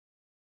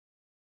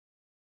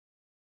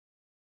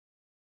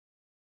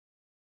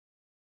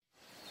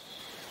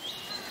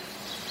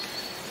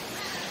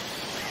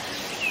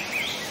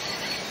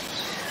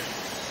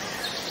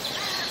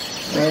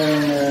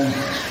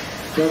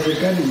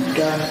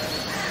Praticamente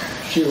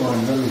si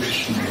vanno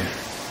all'uscita.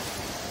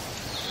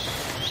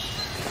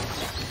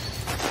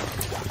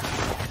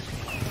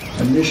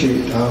 Invece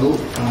se travel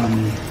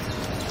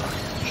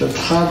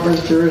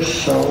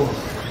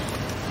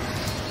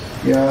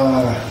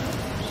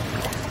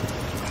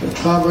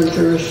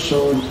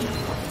so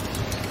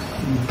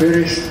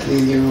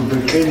Beresti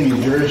bekenni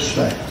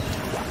dressa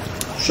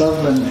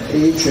Southern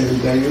Etel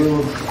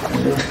Gayu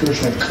Rostus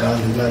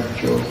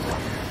Kalaccio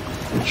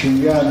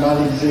Cinga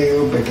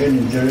Nalzeo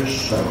bekenni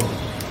dressa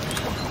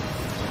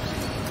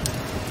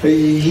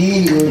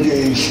Io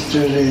de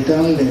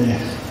Stredalle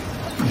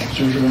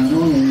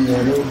Struzanoni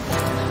Garu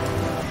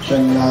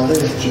Sanale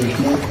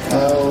Struznik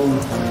au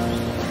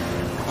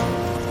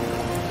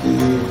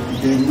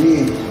Deni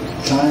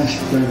Science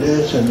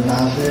Brothers and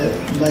Nase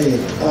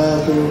Mayet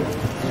Ado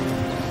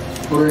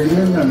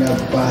Oregon na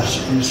paz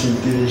is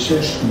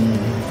intereses ni.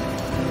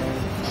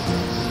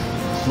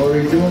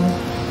 Oregon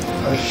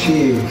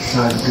asi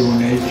sa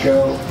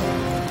dunecho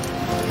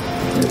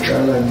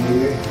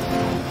Italy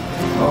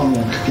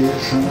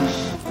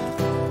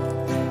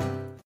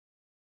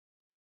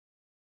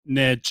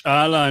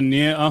Nechala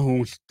near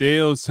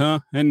Ahunsteos,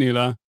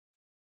 Henila.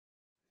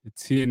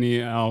 It's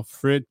here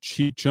Alfred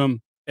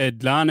Cheecham,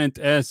 Edlanet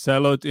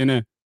Salot in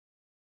a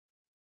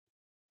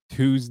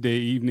Tuesday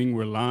evening.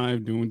 We're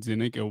live doing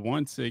Zinika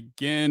once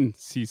again.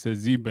 Sisa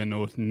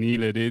Zibanot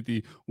Nila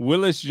Deti,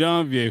 Willis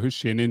Janvier,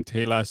 Hushinin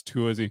Telas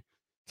Tuazi,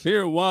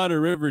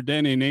 Clearwater River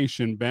Dene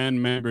Nation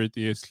band member at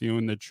the SLU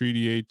in the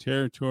Treaty 8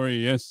 territory,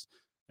 yes.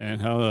 And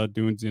how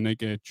doing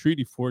Zinika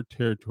Treaty 4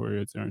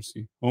 territory at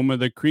RC. Home of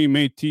the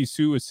Cremate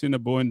Tisu,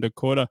 Assiniboine,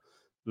 Dakota,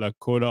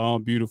 Lakota, all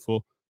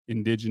beautiful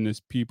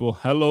indigenous people.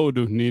 Hello,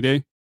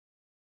 Dunide.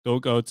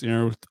 Dog outs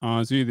in with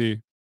Ozzy.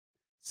 They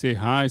say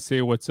hi,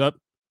 say what's up.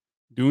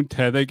 Doon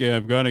Tedek,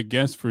 I've got a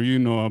guest for you,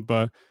 Noah,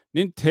 but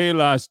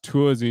Nintelas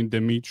tours in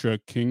Demetra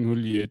King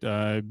Juliet,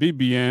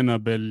 Bibiana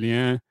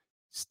Belien,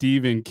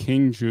 Stephen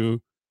Kingju,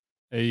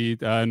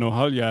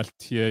 Nohalyat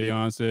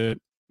Tia,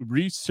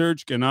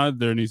 research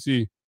another, you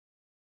see.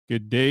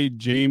 Good day,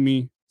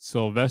 Jamie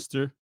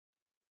Sylvester,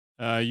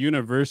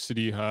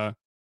 University,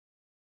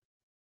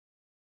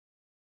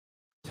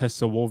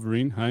 Tessa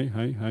Wolverine,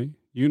 hi.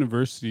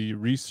 University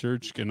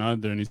research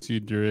another, you see,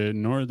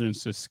 Northern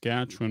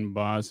Saskatchewan,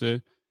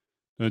 base.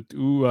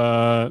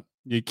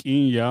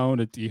 Yekin yao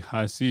dat I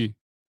hasi.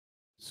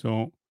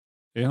 So,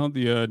 ehal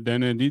the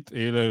denedit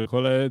ele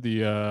kole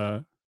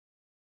the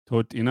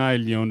tot ina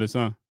ilion de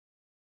sa.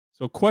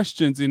 So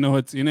questions,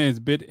 it's in a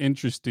bit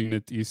interesting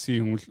that you see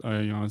one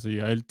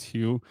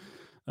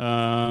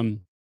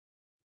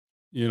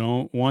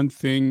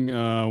thing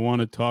I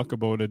want to talk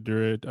about it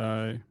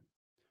during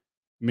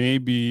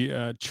maybe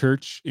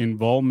church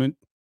involvement.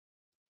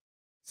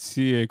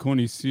 See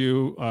Koni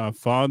Siu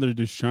Father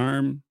de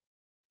Charme.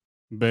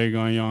 Beg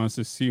on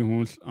to see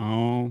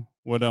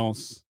what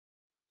else?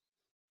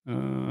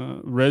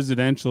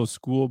 Residential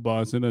school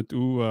bus that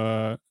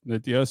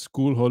the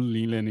school hall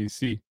lile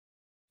see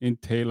in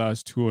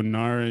Telas to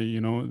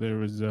Onara, there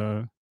was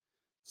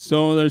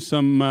so there's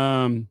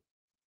some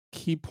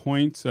key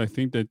points I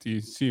think that you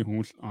see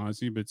but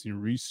it's in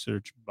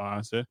research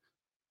base.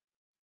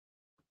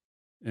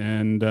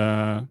 And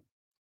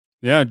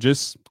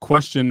just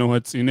question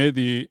what's in it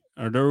the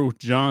Ardaro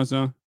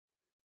Jaza,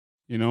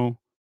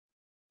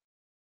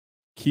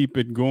 keep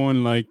it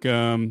going like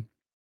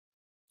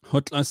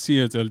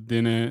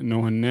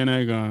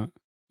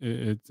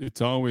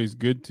it's always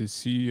good to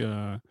see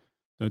that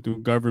the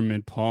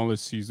government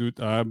policies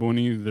they're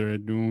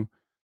doing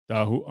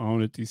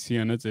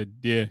and it's a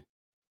day,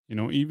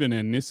 even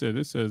in this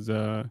is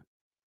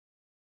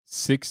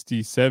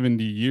 60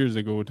 70 years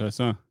ago.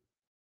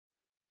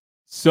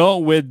 So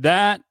with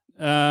that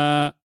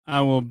I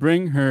will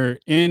bring her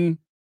in.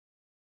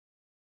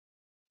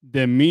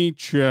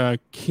 Demetria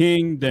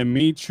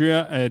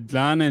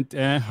Edlanet,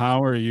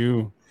 how are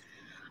you?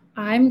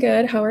 I'm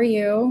good. How are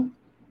you?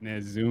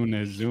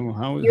 Nezu.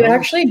 How you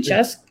actually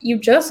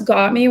just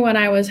got me when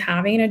I was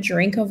having a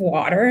drink of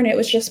water, and it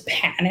was just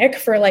panic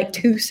for like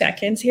 2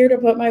 seconds here to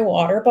put my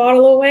water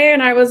bottle away.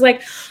 And I was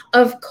like,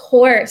 of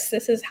course,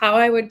 this is how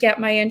I would get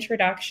my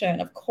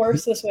introduction. Of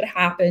course, this would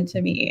happen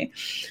to me.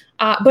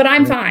 But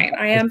I'm fine.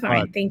 I am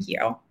fine. Thank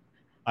you.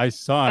 I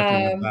saw it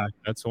in the back.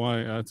 That's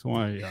why.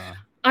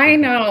 I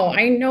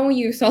know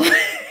you saw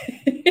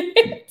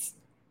it.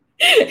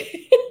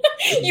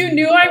 You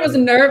knew I was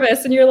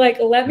nervous, and you're like,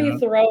 let me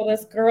throw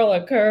this girl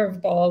a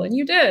curveball, and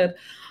you did.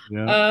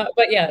 Yeah.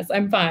 But yes,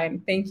 I'm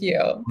fine. Thank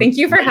you. Thank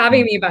you for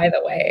having me, by the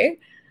way.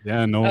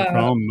 Yeah, no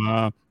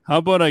problem. How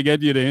about I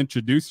get you to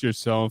introduce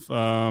yourself,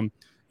 for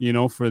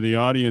the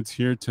audience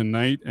here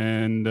tonight,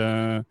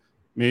 and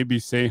maybe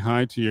say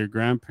hi to your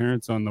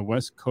grandparents on the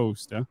West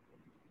Coast.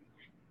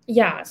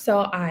 Yeah,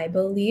 so I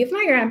believe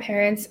my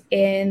grandparents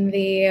in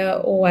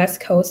the West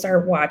Coast are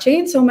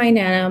watching. So my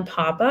Nana and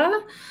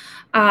Papa.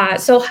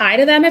 So hi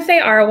to them if they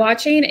are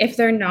watching. If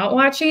they're not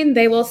watching,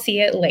 they will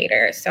see it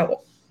later.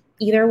 So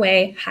either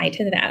way, hi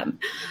to them.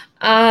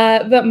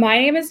 But my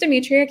name is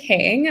Demetria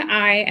King.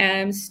 I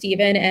am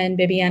Stephen and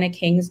Bibiana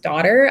King's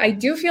daughter. I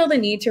do feel the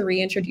need to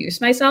reintroduce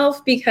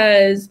myself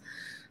because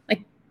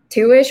like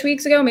 2-ish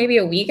weeks ago, maybe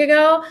a week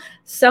ago,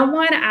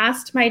 someone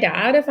asked my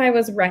dad if I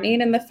was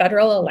running in the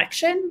federal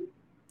election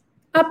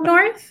up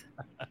north.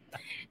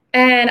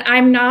 And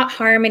I'm not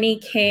Harmony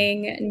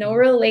King, no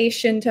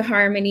relation to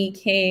Harmony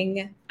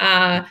King.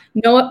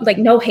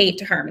 No hate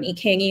to Harmony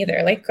King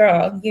either. Like,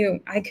 girl,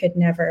 I could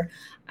never.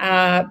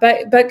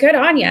 But good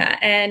on ya.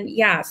 And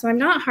yeah, so I'm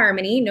not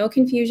Harmony, no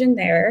confusion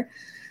there.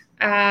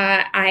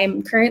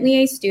 I'm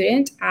currently a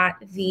student at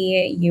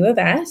the U of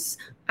S.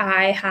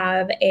 I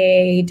have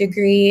a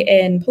degree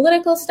in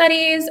political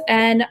studies,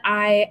 and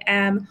I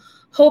am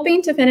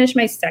hoping to finish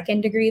my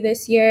second degree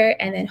this year.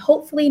 And then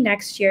hopefully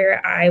next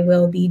year, I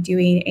will be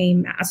doing a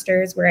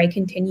master's where I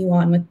continue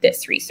on with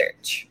this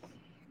research.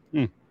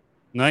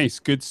 Nice.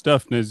 Good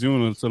stuff,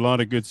 Nezun. It's a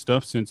lot of good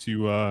stuff since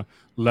you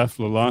left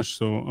La Loche.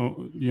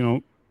 So,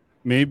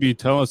 maybe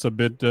tell us a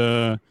bit,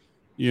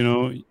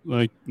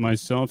 like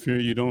myself here,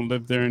 you don't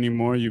live there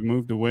anymore. You've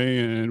moved away.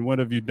 And what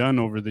have you done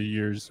over the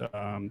years,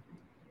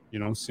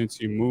 since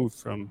you moved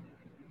from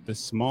the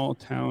small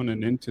town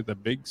and into the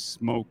big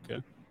smoke?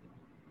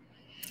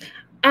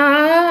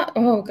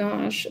 Oh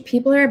gosh,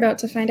 people are about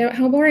to find out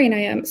how boring I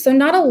am. So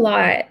not a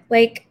lot.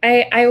 Like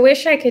I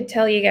wish I could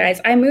tell you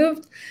guys. I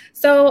moved.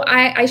 So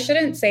I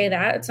shouldn't say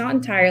that. It's not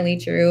entirely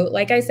true.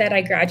 Like I said,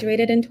 I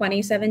graduated in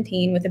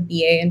 2017 with a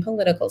BA in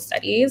political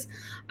studies.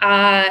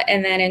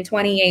 And then in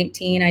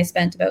 2018, I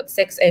spent about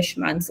 6-ish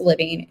months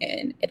living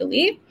in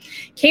Italy.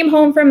 Came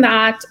home from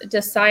that,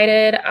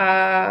 decided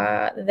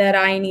that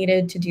I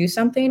needed to do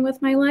something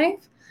with my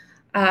life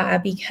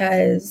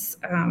because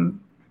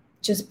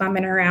just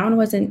bumming around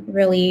wasn't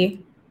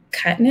really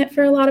cutting it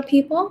for a lot of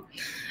people.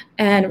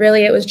 And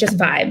really, it was just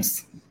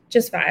vibes.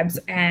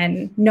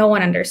 And no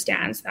one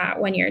understands that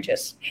when you're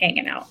just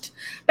hanging out.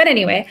 But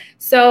anyway,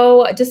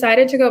 so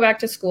decided to go back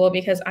to school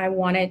because I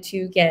wanted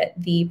to get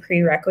the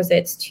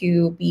prerequisites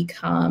to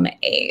become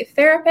a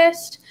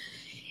therapist.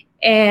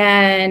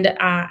 And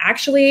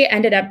actually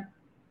ended up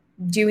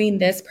doing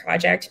this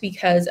project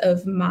because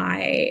of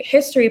my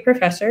history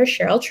professor,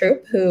 Cheryl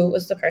Troop, who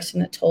was the person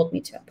that told me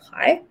to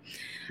apply.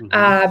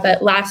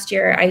 But last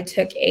year I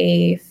took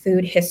a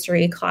food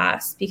history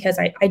class because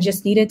I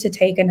just needed to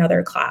take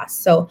another class.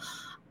 So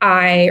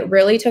I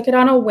really took it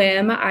on a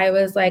whim. I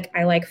was like,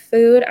 I like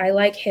food. I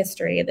like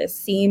history. This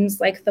seems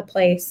like the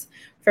place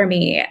for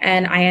me.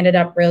 And I ended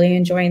up really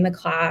enjoying the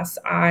class.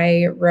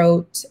 I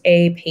wrote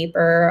a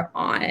paper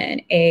on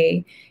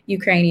a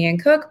Ukrainian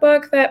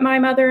cookbook that my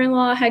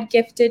mother-in-law had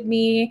gifted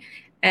me.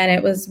 And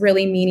it was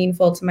really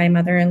meaningful to my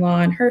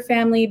mother-in-law and her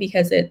family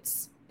because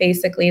it's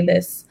basically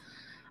this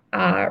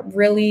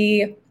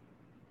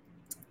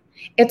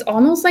it's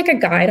almost like a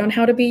guide on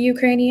how to be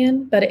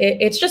Ukrainian, but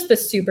it's just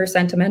this super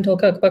sentimental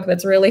cookbook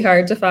that's really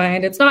hard to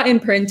find. It's not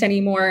in print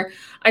anymore.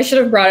 I should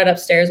have brought it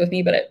upstairs with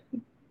me, but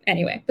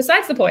anyway,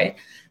 besides the point.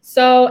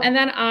 So, and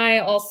then I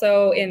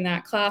also in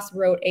that class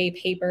wrote a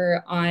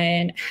paper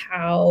on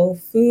how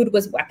food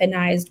was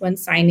weaponized when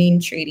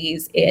signing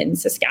treaties in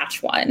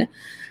Saskatchewan.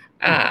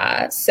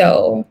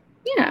 So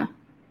yeah,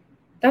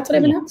 that's what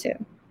I've been up to.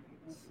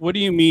 What do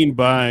you mean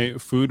by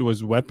food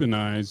was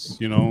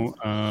weaponized,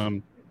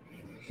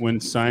 when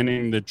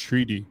signing the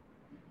treaty?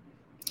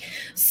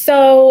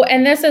 So,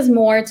 and this is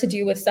more to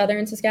do with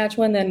southern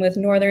Saskatchewan than with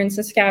northern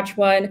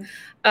Saskatchewan.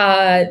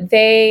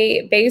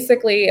 They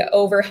basically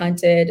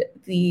overhunted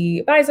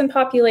the bison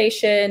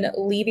population,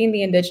 leaving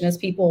the Indigenous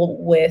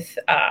people with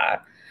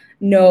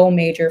no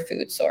major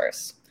food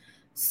source.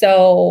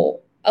 So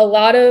a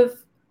lot of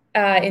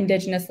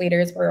Indigenous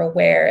leaders were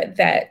aware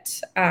that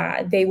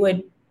they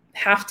would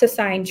have to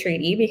sign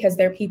treaty because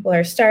their people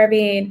are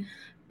starving,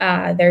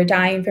 they're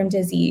dying from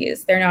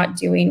disease, they're not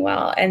doing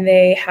well, and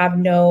they have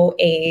no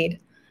aid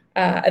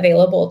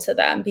available to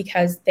them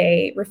because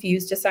they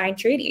refuse to sign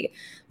treaty.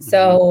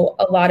 So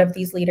a lot of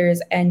these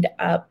leaders end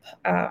up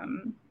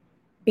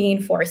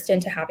being forced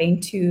into having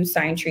to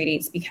sign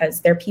treaties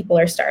because their people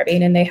are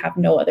starving and they have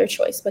no other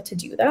choice but to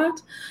do that.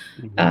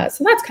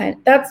 So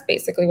that's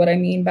basically what I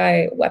mean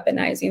by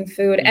weaponizing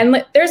food.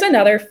 And there's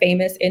another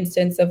famous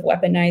instance of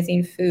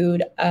weaponizing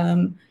food.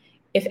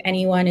 If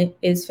anyone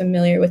is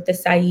familiar with the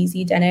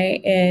Sayizi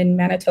Dene in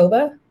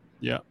Manitoba.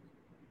 Yeah.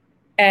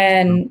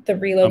 And the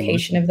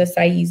relocation of the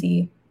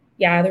Sayizi.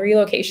 Yeah, the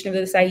relocation of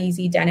the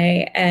Sayizi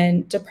Dene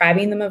and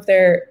depriving them of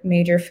their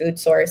major food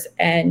source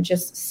and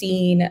just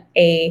seeing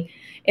a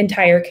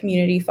entire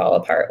community fall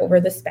apart over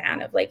the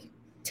span of like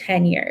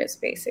 10 years,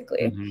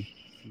 basically.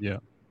 Yeah.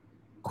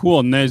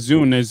 Cool.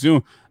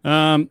 Nezun.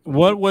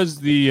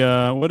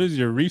 What is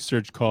your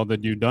research called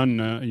that you've done?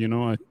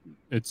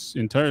 It's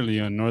entirely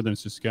on northern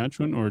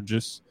Saskatchewan or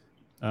just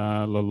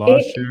La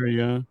Loche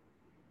area?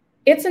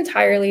 It's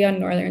entirely on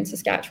northern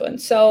Saskatchewan.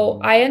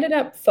 So I ended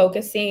up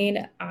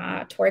focusing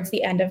towards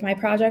the end of my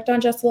project on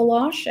just La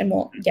Loche, and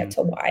we'll get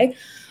to why.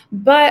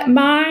 But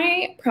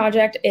my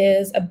project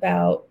is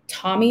about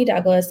Tommy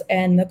Douglas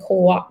and the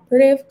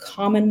Cooperative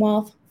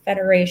Commonwealth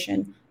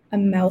Federation. A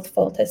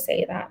mouthful to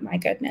say that, my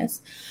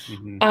goodness.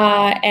 Mm-hmm.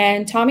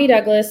 And Tommy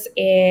Douglas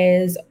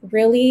is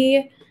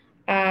really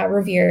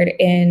revered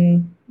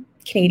in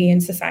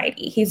Canadian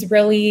society. He's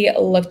really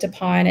looked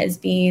upon as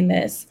being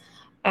this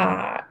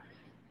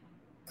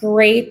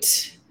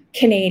great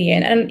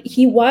Canadian. And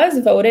he was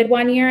voted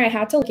one year. I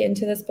had to look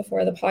into this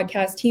before the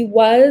podcast. He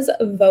was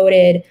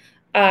voted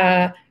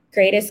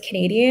greatest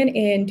Canadian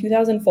in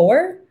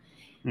 2004.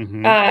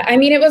 Mm-hmm. I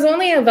mean, it was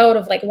only a vote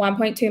of like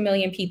 1.2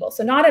 million people,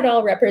 so not at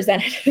all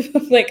representative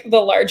of like the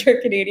larger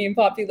Canadian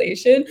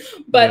population,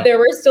 but there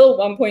were still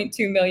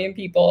 1.2 million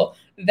people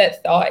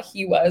that thought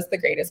he was the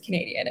greatest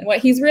Canadian. And what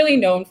he's really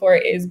known for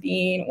is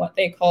being what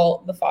they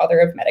call the father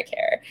of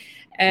Medicare.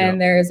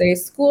 And there's a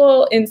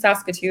school in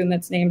Saskatoon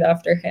that's named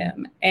after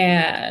him.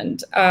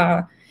 And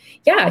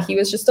he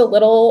was just a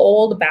little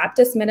old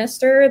Baptist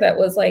minister that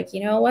was like,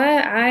 you know what,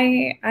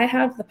 I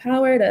have the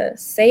power to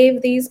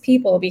save these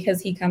people,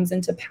 because he comes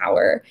into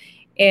power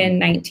in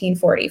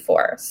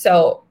 1944.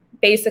 So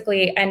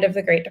basically end of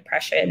the Great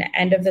Depression,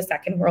 end of the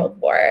Second World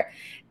War.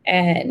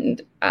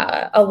 And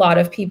a lot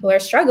of people are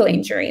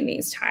struggling during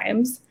these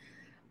times.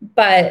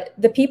 But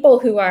the people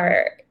who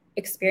are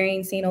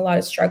experiencing a lot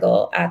of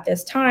struggle at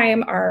this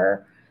time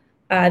are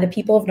the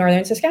people of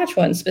Northern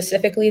Saskatchewan,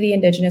 specifically the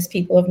Indigenous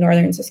people of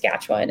Northern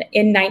Saskatchewan.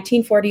 In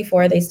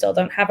 1944, they still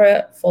don't have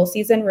a full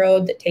season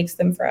road that takes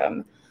them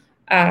from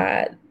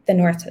the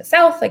north to the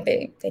south. Like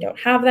they don't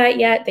have that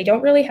yet. They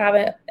don't really have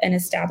an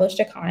established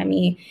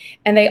economy.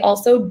 And they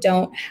also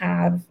don't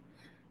have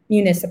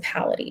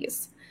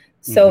municipalities.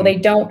 So they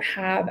don't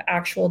have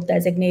actual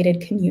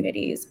designated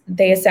communities.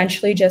 They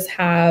essentially just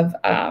have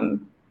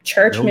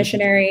church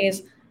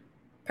missionaries.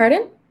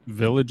 Pardon?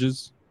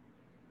 Villages.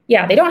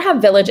 Yeah, they don't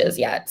have villages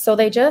yet. So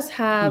they just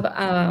have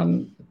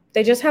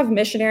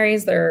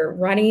missionaries that are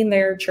running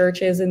their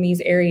churches in these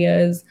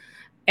areas.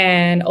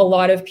 And a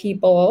lot of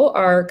people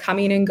are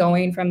coming and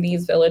going from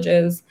these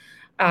villages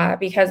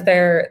because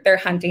they're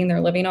hunting,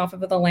 they're living off of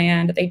the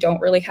land. They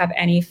don't really have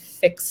any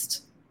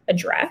fixed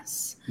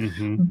address.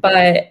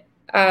 But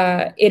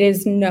it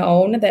is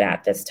known that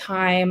at this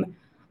time,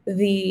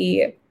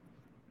 the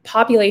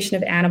population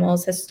of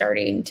animals is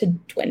starting to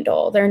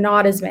dwindle. They're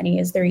not as many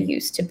as there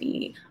used to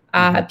be.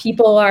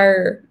 People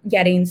are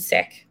getting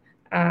sick.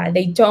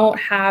 They don't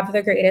have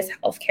the greatest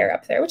healthcare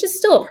up there, which is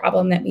still a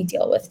problem that we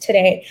deal with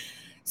today.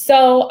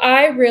 So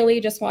I really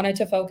just wanted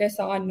to focus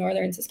on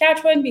Northern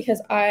Saskatchewan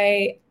because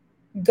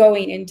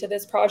going into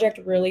this project,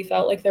 really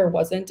felt like there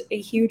wasn't a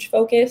huge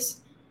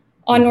focus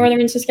on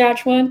Northern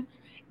Saskatchewan.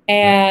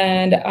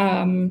 And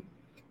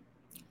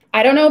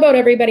I don't know about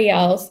everybody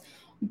else,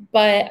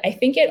 but I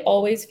think it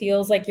always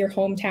feels like your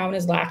hometown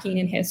is lacking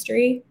in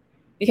history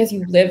because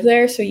you live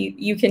there. So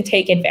you can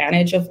take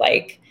advantage of,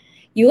 like,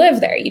 you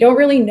live there. You don't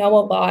really know a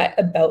lot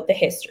about the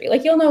history.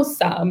 Like, you'll know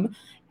some.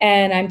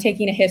 And I'm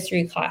taking a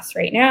history class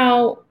right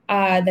now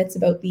that's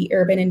about the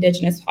urban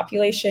Indigenous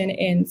population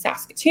in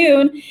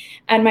Saskatoon.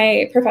 And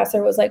my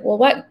professor was like, well,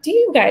 what do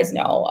you guys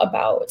know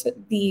about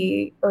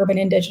the urban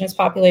Indigenous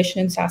population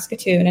in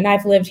Saskatoon? And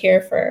I've lived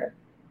here for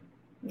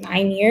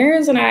 9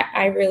 years and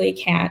I really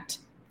can't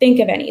think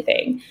of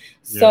anything.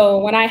 So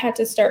when I had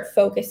to start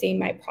focusing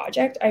my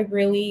project, I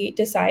really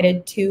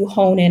decided to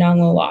hone in on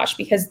La Loche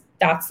because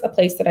that's a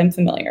place that I'm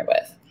familiar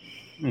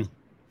with.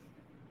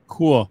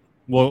 Cool.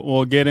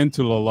 We'll get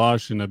into La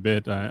Loche in a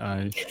bit.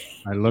 I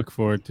look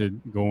forward to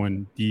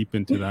going deep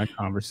into that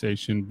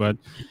conversation. But,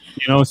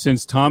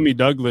 since Tommy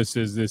Douglas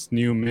is this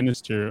new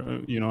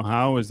minister,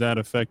 how has that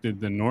affected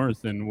the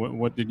North, and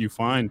what did you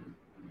find?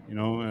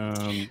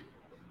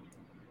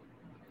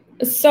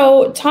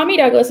 So Tommy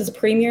Douglas is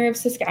Premier of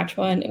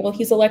Saskatchewan. Well,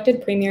 he's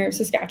elected Premier of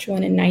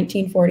Saskatchewan in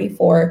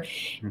 1944,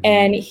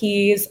 and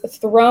he's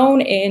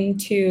thrown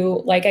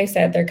into, like I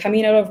said, they're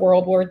coming out of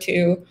World War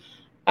II.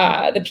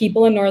 The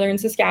people in Northern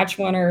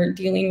Saskatchewan are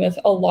dealing with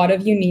a lot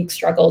of unique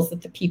struggles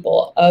that the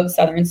people of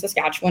Southern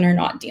Saskatchewan are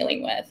not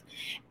dealing with.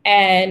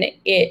 And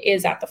it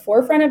is at the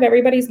forefront of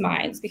everybody's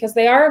minds because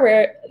they are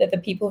aware that the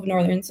people of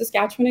Northern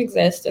Saskatchewan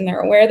exist and they're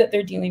aware that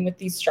they're dealing with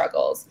these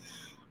struggles.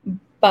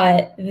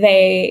 But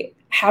they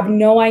have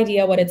no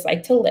idea what it's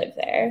like to live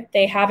there.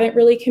 They haven't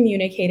really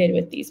communicated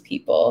with these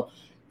people.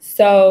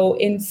 So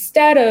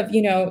instead of,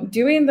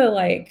 doing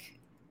the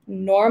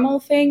normal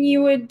thing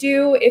you would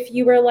do if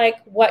you were like,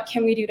 what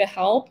can we do to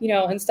help?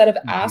 Instead of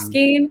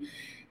asking,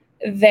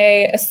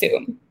 they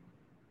assume.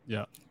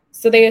 Yeah.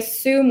 So they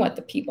assume what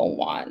the people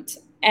want.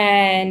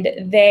 And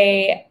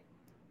I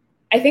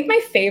think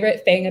my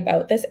favorite thing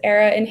about this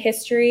era in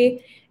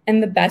history,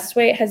 and the best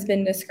way it has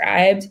been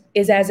described,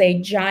 is as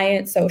a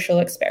giant social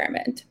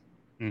experiment.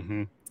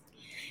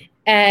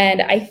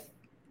 And I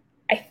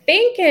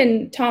think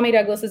in Tommy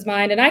Douglas's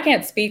mind, and I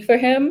can't speak for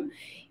him,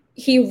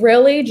 he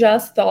really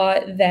just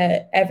thought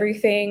that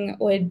everything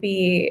would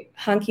be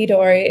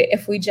hunky-dory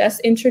if we just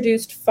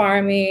introduced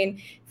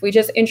farming, if we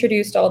just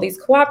introduced all these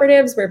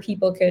cooperatives where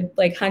people could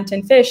like hunt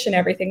and fish and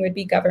everything would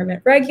be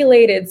government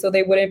regulated, so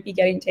they wouldn't be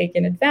getting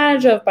taken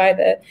advantage of by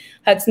the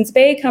Hudson's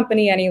Bay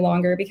Company any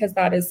longer, because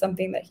that is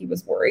something that he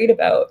was worried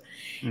about.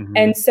 Mm-hmm.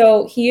 And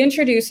so he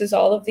introduces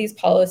all of these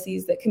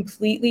policies that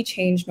completely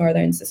changed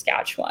northern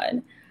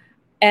Saskatchewan.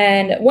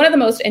 And one of the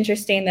most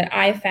interesting that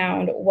I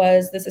found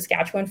was the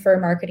Saskatchewan Fur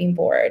Marketing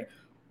Board,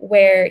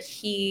 where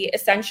he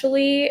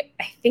essentially,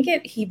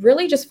 he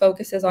really just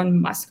focuses on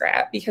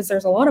muskrat, because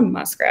there's a lot of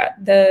muskrat.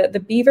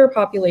 The beaver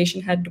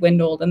population had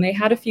dwindled, and they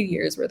had a few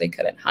years where they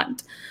couldn't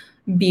hunt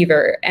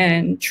beaver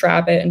and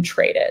trap it and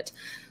trade it.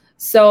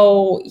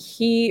 So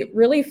he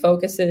really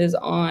focuses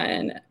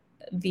on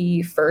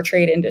the fur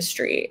trade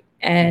industry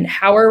and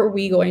how are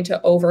we going to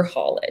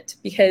overhaul it,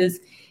 because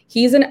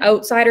he's an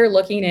outsider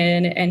looking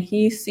in, and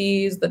he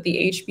sees that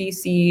the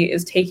HBC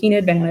is taking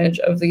advantage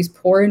of these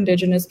poor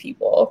Indigenous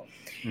people,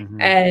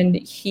 mm-hmm. and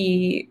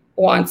he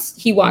wants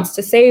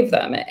to save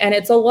them. And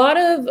it's a lot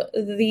of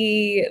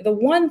the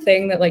one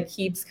thing that like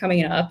keeps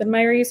coming up in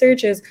my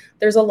research is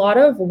there's a lot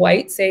of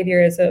white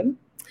saviorism,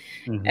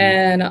 mm-hmm.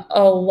 and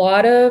a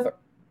lot of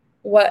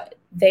what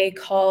they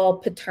call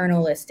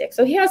paternalistic.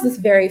 So he has this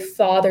very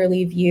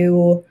fatherly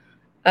view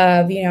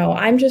of,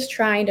 I'm just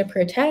trying to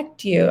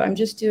protect you. I'm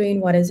just doing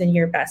what is in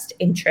your best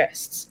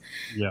interests.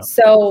 Yeah.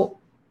 So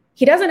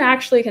he doesn't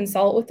actually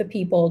consult with the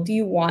people. Do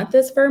you want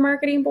this fur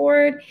marketing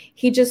board?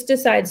 He just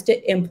decides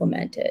to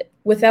implement it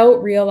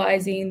without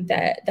realizing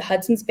that the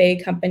Hudson's Bay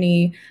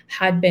Company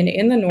had been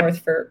in the North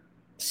for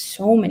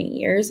so many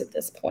years at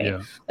this point.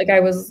 Yeah. Like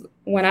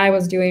when I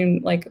was doing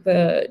like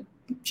the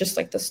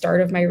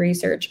start of my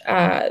research,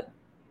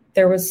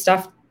 there was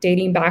stuff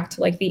dating back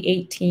to like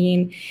the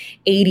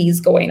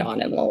 1880s going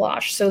on in La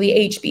Loche. So the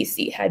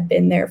HBC had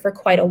been there for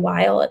quite a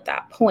while at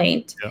that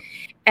point. Yep.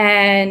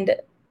 And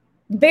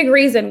the big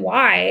reason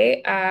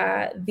why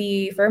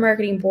the Fur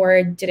Marketing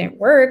Board didn't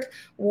work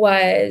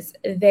was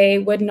they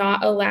would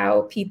not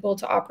allow people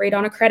to operate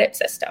on a credit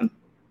system.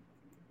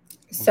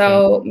 Okay.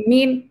 So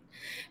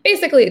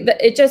basically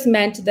it just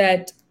meant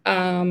that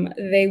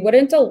they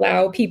wouldn't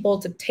allow people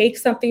to take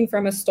something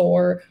from a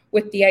store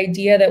with the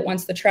idea that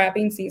once the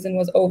trapping season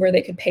was over,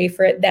 they could pay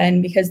for it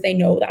then, because they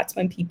know that's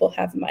when people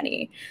have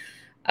money.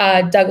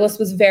 Douglas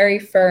was very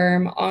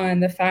firm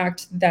on the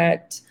fact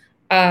that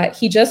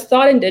he just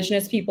thought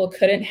Indigenous people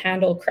couldn't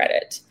handle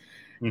credit.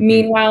 Mm-hmm.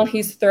 Meanwhile,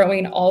 he's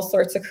throwing all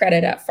sorts of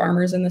credit at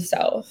farmers in the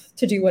South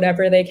to do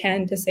whatever they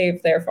can to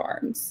save their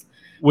farms.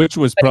 Which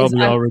was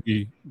probably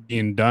already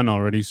being done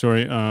already,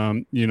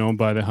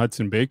 by the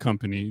Hudson Bay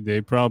Company.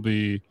 They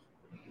probably,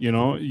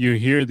 you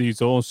hear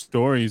these old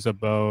stories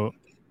about,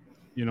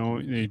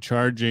 they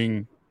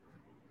charging,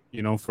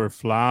 for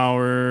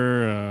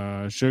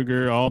flour,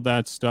 sugar, all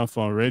that stuff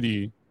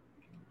already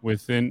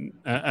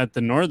at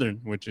the Northern,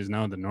 which is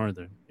now the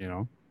Northern,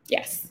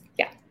 Yes.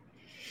 Yeah.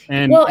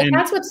 And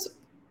that's what's.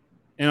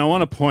 And I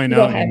want to point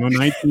out,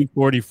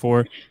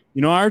 1944,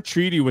 our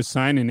treaty was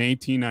signed in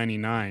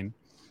 1899.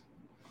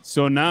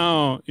 So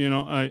now,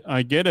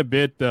 I get a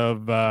bit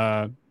of,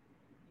 the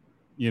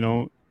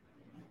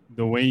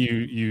way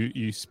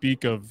you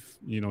speak of,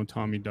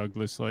 Tommy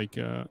Douglas, like,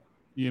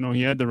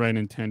 he had the right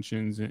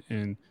intentions,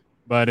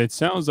 but it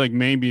sounds like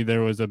maybe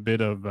there was a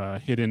bit of a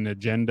hidden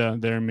agenda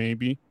there,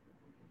 maybe,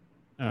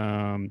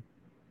 to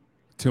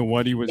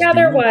what he was doing. Yeah,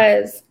 there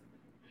was.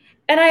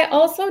 And I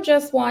also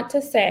just want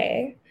to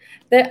say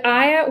that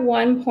I, at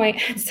one point,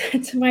 had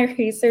said to my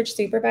research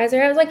supervisor,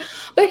 I was like,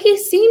 but he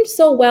seemed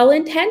so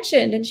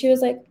well-intentioned. And she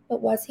was like,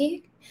 but was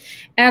he?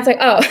 And I was like,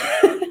 oh.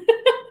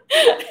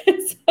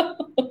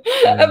 So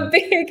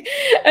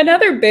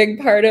another big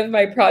part of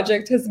my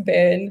project has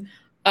been,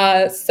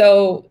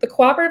 so the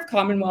Cooperative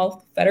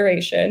Commonwealth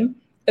Federation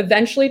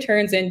eventually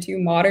turns into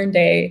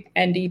modern-day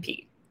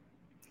NDP.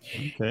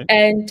 Okay.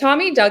 And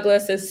Tommy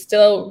Douglas is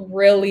still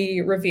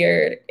really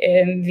revered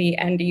in the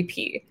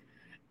NDP.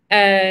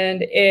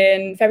 And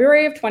in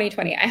February of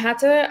 2020, I had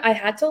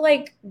to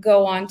like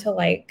go on to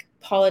like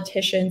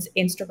politicians'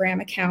 Instagram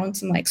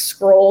accounts and like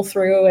scroll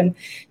through and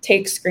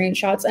take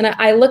screenshots. And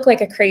I look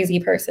like a crazy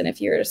person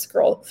if you were to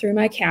scroll through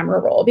my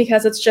camera roll,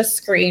 because it's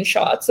just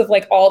screenshots of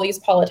like all these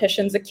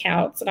politicians'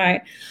 accounts. And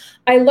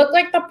I look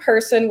like the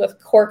person with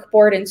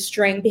corkboard and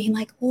string being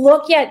like,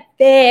 look at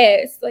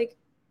this, like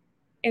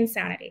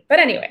insanity. But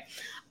anyway,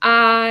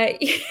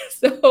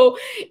 so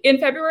in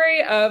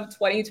February of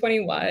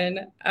 2021,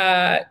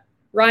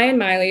 Ryan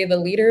Miley, the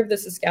leader of the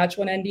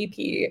Saskatchewan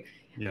NDP,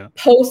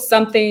 posts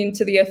something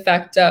to the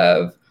effect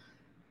of,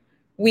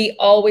 we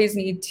always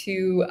need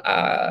to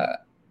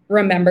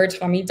remember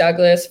Tommy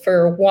Douglas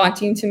for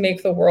wanting to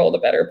make the world a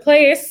better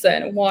place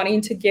and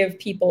wanting to give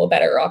people a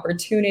better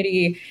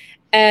opportunity.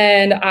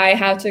 And I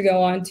had to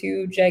go on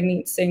to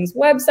Jagmeet Singh's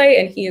website,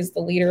 and he is the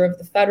leader of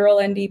the federal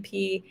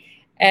NDP.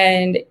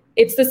 And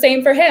it's the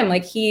same for him.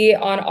 Like, he,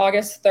 on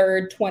August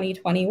 3rd,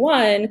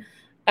 2021,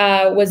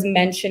 was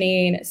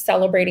mentioning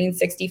celebrating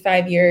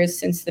 65 years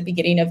since the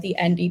beginning of the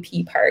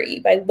NDP party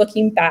by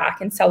looking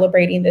back and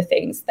celebrating the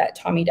things that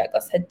Tommy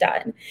Douglas had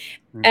done.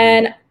 Mm-hmm.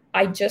 And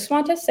I just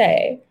want to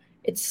say,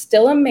 it's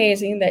still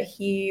amazing that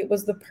he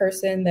was the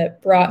person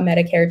that brought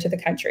Medicare to the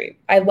country.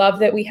 I love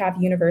that we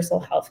have universal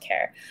health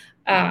care.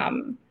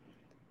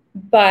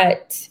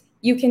 But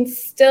you can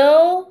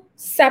still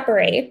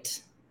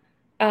separate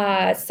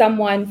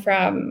someone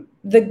from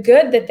the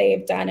good that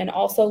they've done and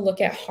also look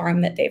at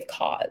harm that they've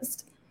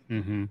caused.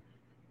 Mm-hmm.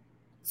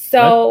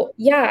 So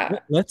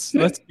let's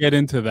get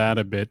into that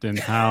a bit, and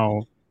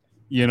how,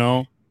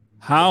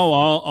 how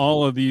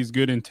all of these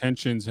good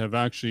intentions have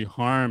actually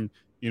harmed,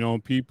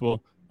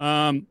 people.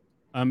 I'm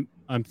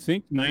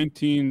think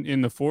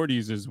in the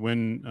 40s is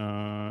when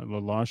La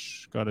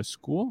Loche got a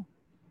school.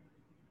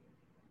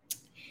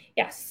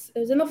 Yes, it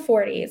was in the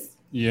 40s.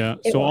 Yeah.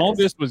 So all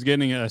this was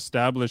getting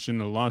established in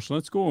La Loche.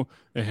 Let's go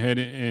ahead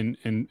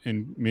and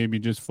maybe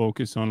just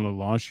focus on La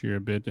Loche here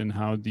a bit, and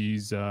how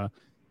these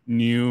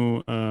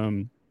new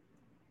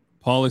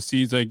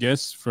policies, I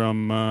guess,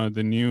 from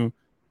the new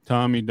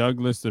Tommy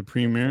Douglas, the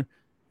premier,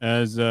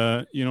 as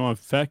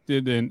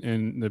affected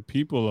and the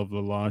people of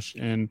La Loche.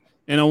 And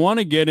I want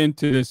to get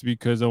into this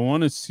because I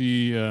want to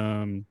see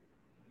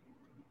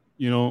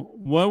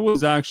what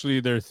was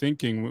actually their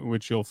thinking,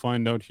 which you'll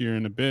find out here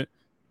in a bit,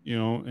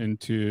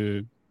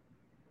 into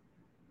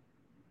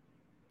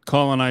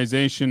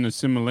colonization,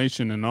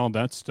 assimilation, and all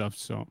that stuff.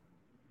 So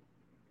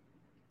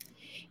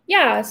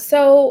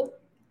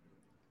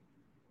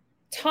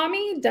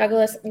Tommy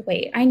Douglas,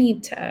 wait, I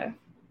need to,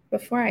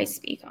 before I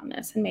speak on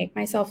this and make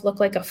myself look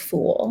like a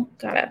fool,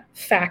 gotta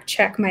fact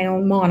check my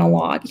own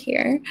monologue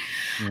here.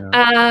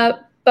 Yeah.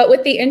 But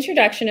with the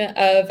introduction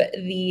of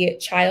the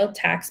child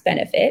tax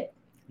benefit,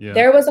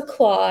 there was a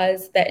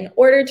clause that in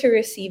order to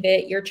receive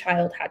it, your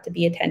child had to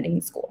be attending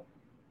school.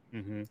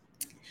 Mm-hmm.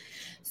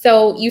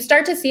 So you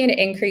start to see an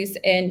increase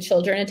in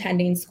children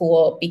attending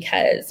school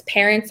because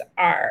parents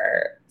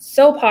are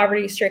so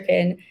poverty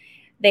stricken.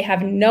 They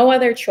have no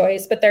other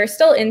choice, but there are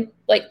still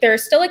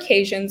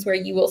occasions where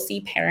you will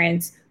see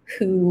parents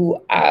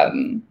who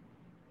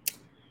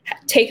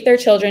take their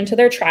children to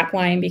their trap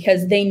line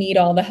because they need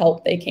all the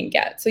help they can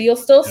get. So you'll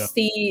still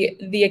see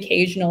the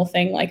occasional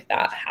thing like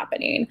that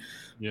happening.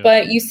 Yeah.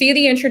 But you see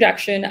the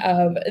introduction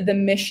of the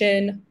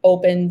Mission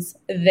opens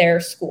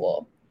their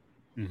school.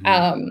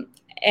 Mm-hmm.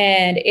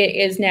 And it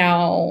is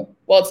now,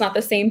 it's not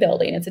the same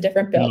building. It's a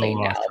different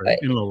building now. Right?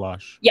 In La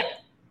Loche. Yeah.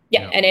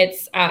 And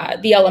it's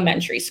the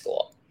elementary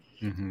school.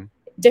 Mm-hmm.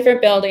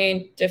 Different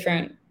building,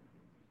 different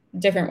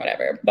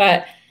whatever.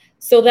 But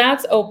so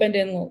that's opened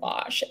in La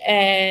Loche.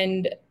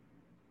 And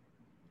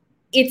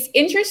it's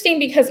interesting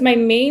because my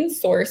main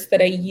source that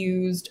I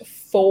used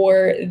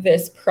for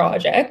this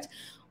project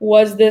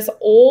was this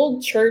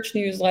old church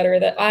newsletter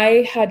that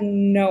I had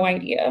no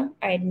idea.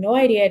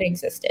 It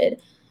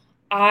existed.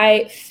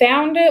 I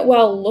found it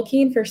while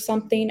looking for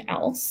something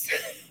else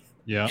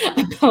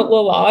about La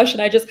Loche.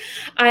 And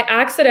I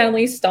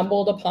accidentally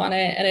stumbled upon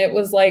it, and it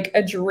was like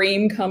a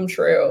dream come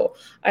true.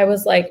 I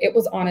was like, it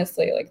was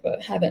honestly like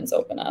the heavens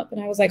open up. And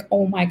I was like,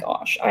 oh my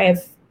gosh, I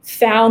have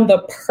found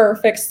the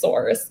perfect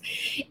source.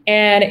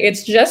 And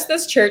it's just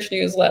this church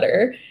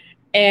newsletter.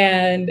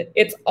 And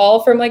it's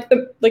all from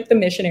the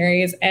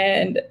missionaries,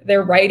 and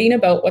they're writing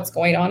about what's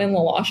going on in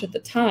La Loche at the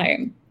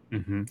time.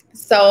 Mm-hmm.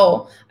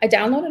 So I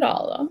downloaded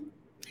all of them.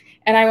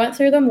 And I went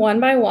through them one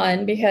by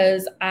one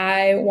because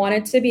I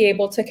wanted to be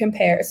able to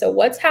compare. So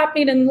what's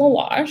happening in La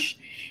Loche,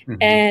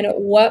 mm-hmm. and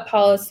what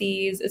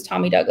policies is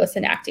Tommy Douglas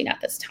enacting at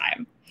this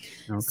time?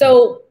 Okay.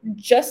 So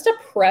just to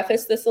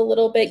preface this a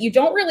little bit, you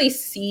don't really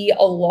see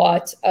a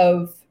lot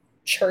of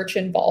church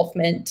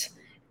involvement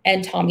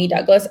and Tommy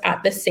Douglas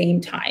at the same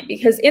time,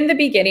 because in the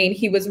beginning,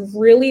 he was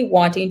really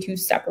wanting to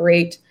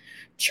separate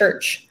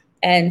church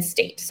and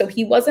state. So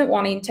he wasn't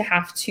wanting to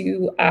have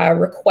to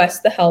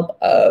request the help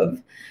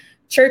of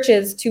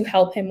churches to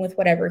help him with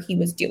whatever he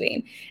was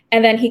doing.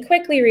 And then he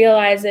quickly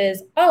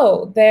realizes,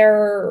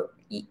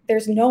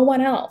 there's no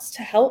one else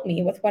to help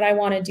me with what I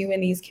want to do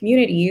in these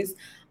communities.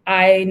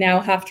 I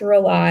now have to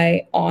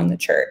rely on the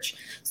church.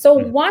 So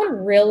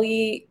one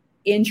really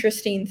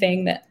interesting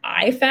thing that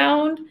I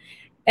found,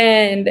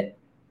 and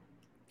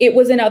it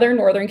was in other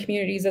northern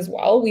communities as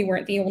well, we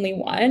weren't the only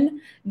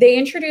one, they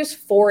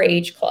introduced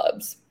 4-H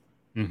clubs.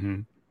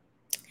 Mm-hmm.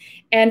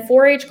 And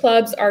 4-H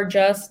clubs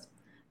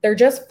they're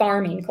just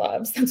farming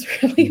clubs. That's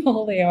really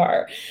all they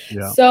are.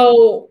 Yeah.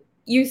 So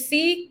you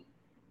see,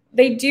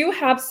 they do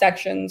have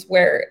sections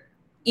where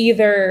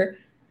either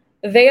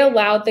they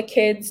allowed the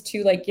kids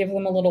to give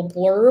them a little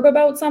blurb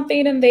about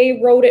something and they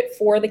wrote it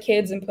for the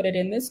kids and put it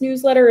in this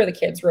newsletter, or the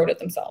kids wrote it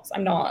themselves.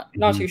 I'm not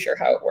too sure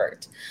how it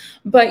worked.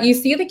 But you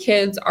see the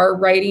kids are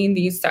writing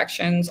these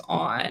sections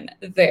on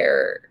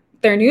their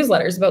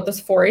newsletters about this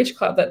 4-H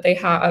club that they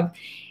have.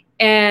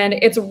 And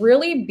it's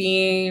really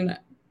being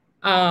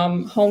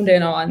honed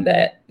in on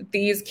that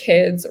these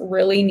kids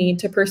really need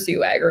to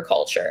pursue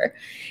agriculture.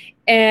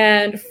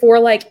 And for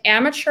like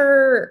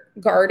amateur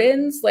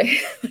gardens, like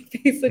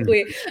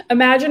basically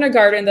imagine a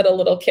garden that a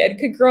little kid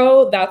could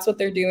grow. That's what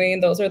they're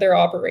doing. Those are their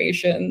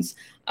operations.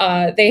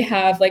 They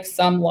have like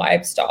some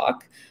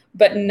livestock,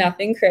 but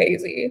nothing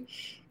crazy.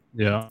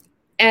 Yeah.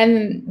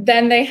 And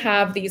then they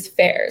have these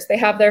fairs. They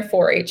have their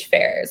 4-H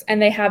fairs, and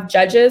they have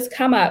judges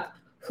come up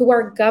who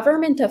are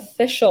government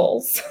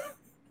officials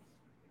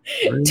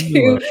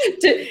to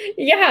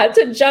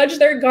judge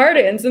their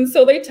gardens. And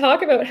so they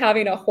talk about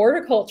having a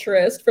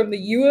horticulturist from the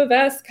U of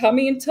S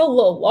coming to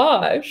La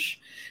Loche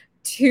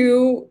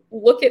to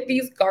look at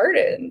these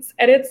gardens.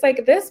 And it's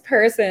like, this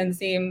person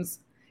seems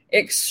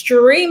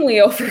extremely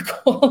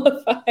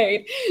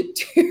overqualified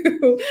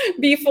to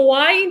be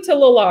flying to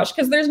La Loche,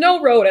 because there's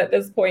no road at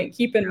this point,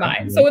 keep in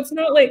mind. So it's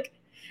not like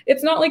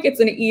it's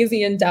an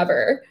easy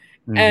endeavor.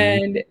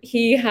 And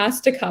he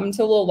has to come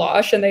to La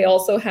Loche, and they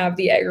also have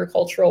the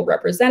agricultural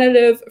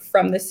representative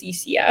from the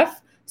CCF,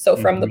 so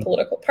from the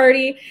political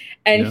party,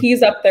 and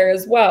he's up there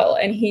as well,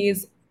 and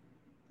he's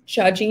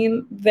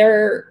judging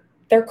their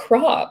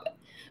crop,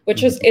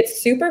 which is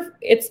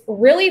it's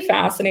really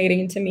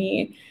fascinating to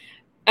me,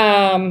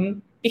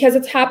 because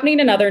it's happening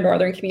in other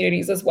northern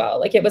communities as well.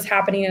 Like, it was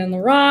happening in La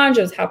Ronge,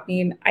 it was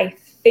happening, I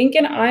think,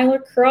 in Isle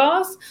of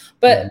Cross,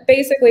 but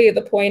basically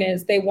the point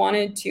is they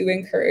wanted to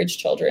encourage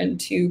children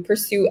to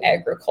pursue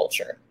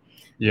agriculture.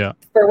 Yeah.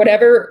 For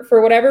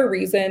whatever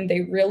reason,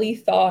 they really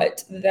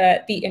thought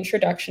that the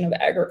introduction of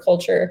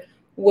agriculture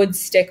would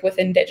stick with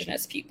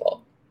Indigenous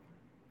people.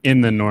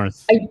 In the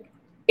North. Which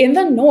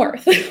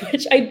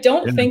I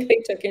don't think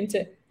they took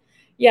into,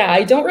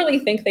 I don't really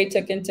think they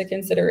took into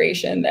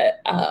consideration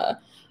that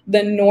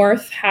the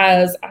North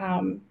has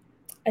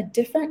a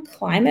different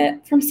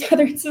climate from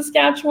southern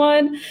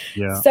Saskatchewan.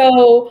 Yeah.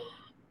 So,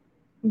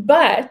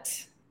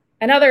 but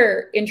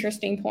another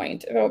interesting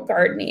point about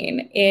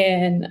gardening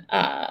in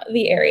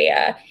the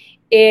area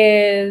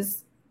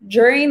is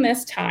during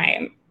this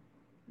time,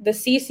 the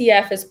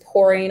CCF is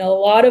pouring a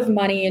lot of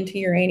money into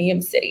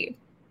Uranium City.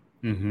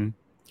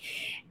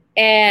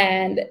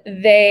 And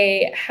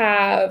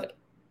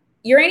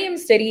Uranium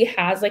City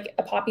has like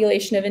a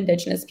population of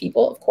Indigenous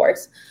people, of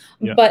course,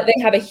 but they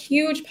have a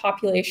huge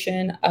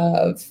population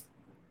of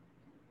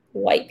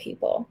white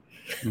people.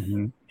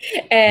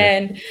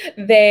 And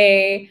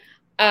they,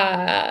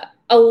 a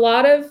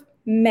lot of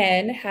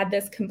men had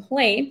this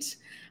complaint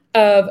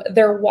of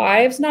their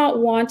wives not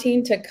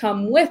wanting to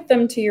come with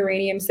them to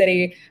Uranium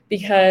City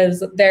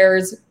because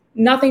there's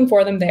nothing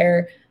for them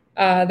there.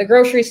 The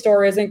grocery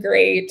store isn't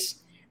great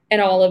and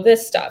all of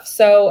this stuff.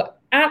 So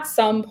at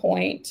some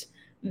point,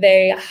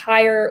 they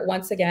hire,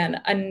 once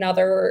again,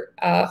 another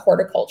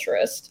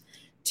horticulturist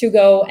to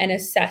go and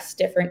assess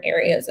different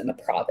areas in the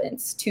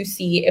province to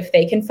see if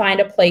they can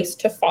find a place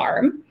to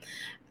farm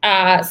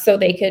so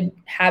they could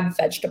have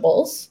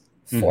vegetables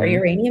for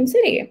Uranium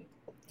City.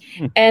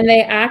 And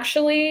they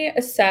actually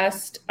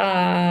assessed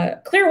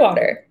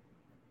Clearwater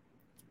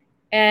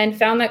and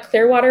found that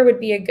Clearwater would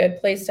be a good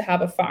place to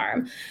have a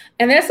farm.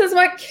 And this is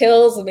what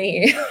kills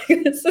me.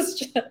 This is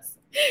just,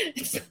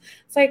 it's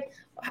like,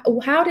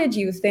 how did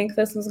you think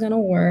this was going to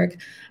work?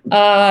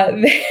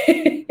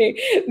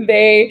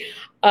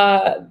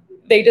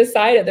 They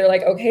decided, they're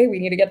like, okay, we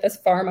need to get this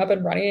farm up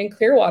and running in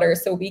Clearwater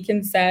so we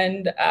can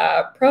send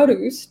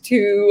produce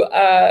to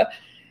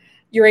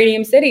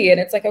Uranium City. And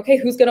it's like, okay,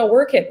 who's going to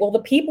work it? Well, the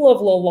people of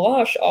La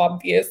Loche,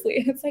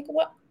 obviously. It's like,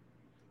 what?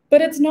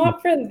 But it's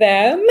not for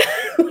them.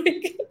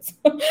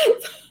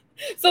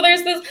 So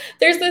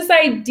there's this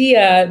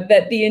idea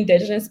that the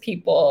Indigenous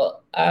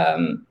people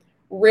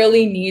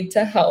really need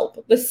to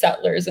help the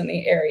settlers in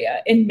the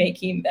area in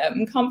making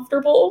them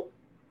comfortable.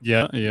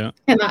 Yeah.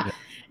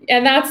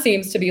 And that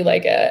seems to be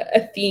like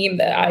a theme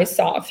that I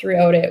saw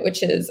throughout it,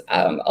 which is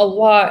a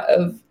lot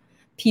of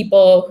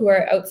people who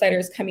are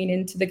outsiders coming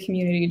into the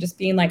community just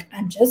being like,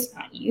 I'm just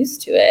not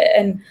used to it.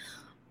 And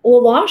La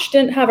Loche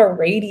didn't have a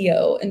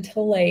radio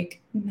until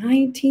like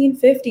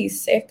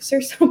 1956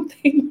 or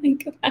something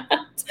like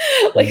that.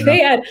 Like they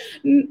had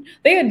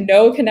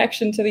no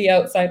connection to the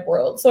outside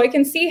world. So I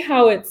can see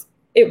how it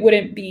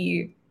wouldn't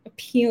be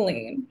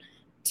appealing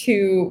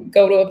to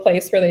go to a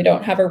place where they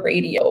don't have a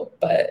radio.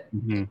 But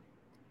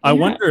I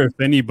wonder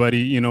if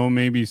anybody,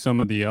 maybe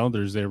some of the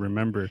elders, they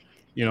remember,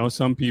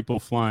 some people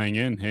flying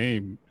in,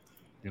 hey,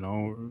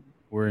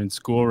 we're in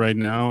school right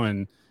now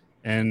and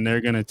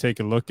they're going to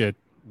take a look at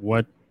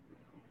what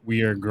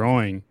we are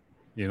growing.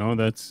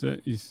 That's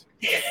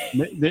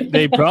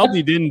they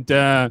probably didn't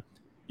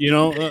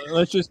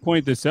let's just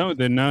point this out,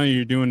 that now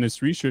you're doing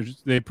this research,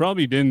 they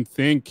probably didn't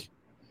think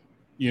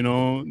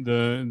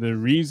the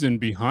reason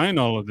behind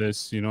all of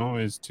this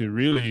is to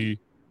really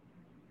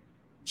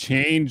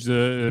change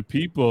the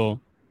people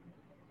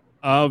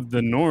of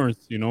the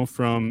North,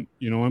 from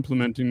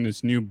implementing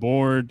this new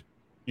board,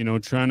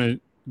 trying to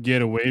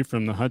get away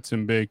from the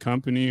Hudson Bay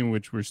Company,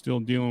 which we're still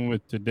dealing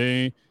with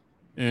today,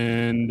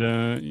 and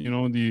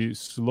the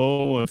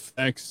slow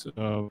effects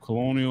of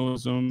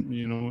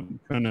colonialism,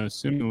 trying to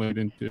assimilate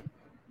into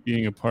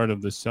being a part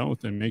of the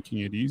South and making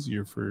it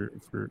easier for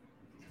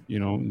you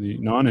know, the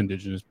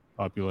non-Indigenous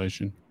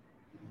population.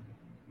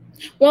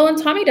 Well,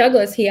 in Tommy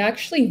Douglas, he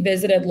actually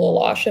visited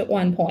Lolosh at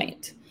one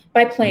point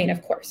by plane,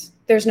 of course.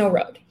 There's no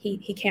road.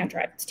 He can't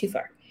drive. It's too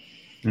far.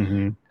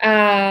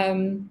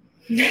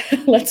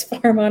 Let's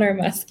farm on our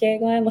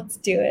muskeg land. Let's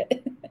do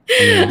it.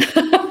 Yeah.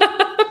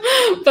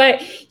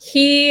 But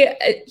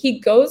he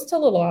goes to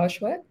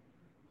Lolosh. What?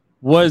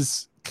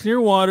 Was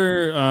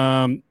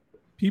Clearwater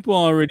people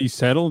already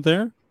settled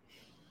there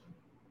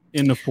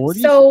in the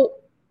 40s?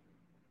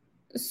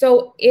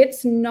 So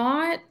it's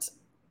not,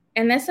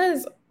 and this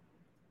is,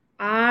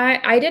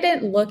 I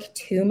didn't look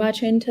too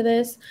much into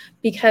this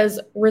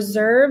because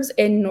reserves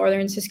in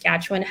northern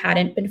Saskatchewan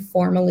hadn't been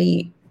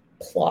formally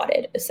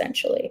plotted,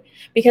 essentially.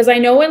 Because I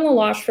know in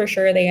Lolosh for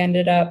sure they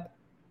ended up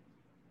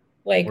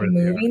like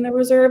moving the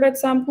reserve at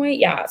some point.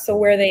 Yeah, so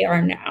where they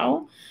are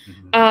now.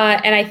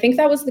 And I think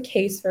that was the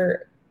case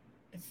for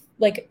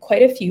like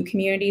quite a few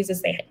communities,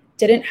 as they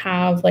didn't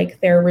have like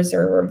their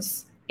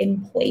reserves in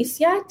place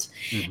yet.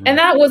 And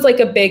that was like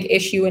a big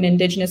issue in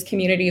Indigenous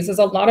communities, is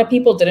a lot of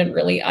people didn't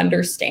really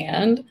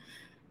understand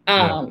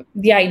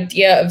the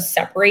idea of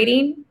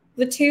separating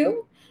the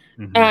two,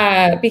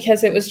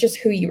 because it was just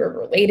who you were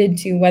related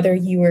to, whether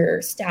you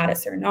were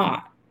status or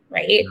not,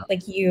 right?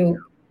 Like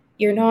you're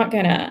not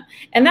gonna,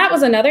 and that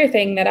was another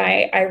thing that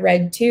I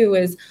read too,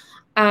 is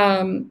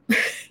and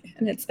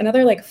it's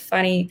another like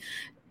funny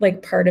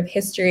like part of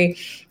history,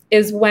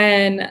 is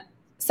when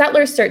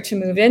settlers start to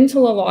move into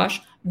Lolosh,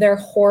 they're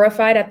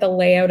horrified at the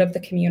layout of the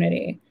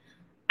community.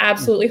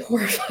 Absolutely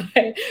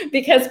horrified,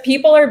 because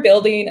people are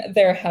building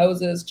their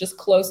houses just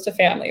close to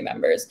family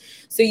members.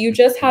 So you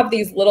just have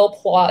these little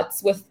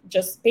plots with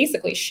just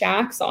basically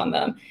shacks on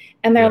them.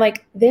 And they're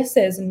like, this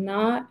is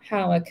not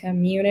how a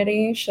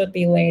community should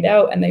be laid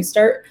out. And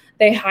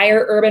they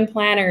hire urban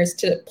planners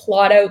to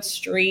plot out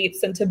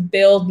streets and to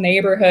build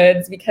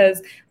neighborhoods,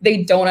 because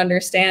they don't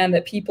understand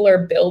that people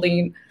are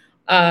building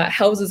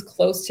houses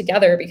close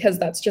together, because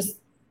that's just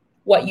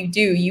what you do.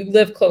 You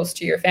live close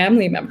to your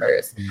family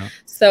members.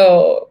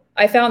 So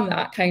I found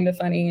that kind of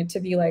funny, to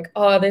be like,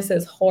 oh, this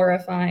is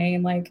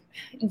horrifying. Like,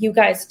 you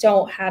guys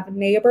don't have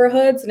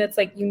neighborhoods. And it's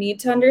like, you need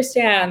to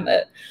understand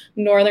that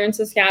northern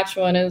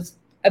Saskatchewan is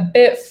a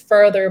bit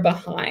further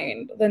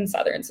behind than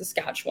southern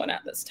Saskatchewan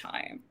at this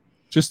time.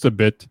 Just a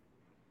bit.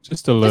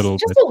 Just a little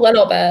bit. Just a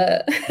little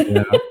bit.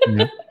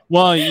 Yeah.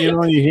 Well, you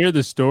know, you hear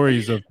the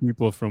stories of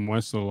people from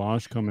West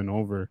Lolosh coming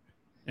over.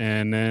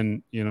 And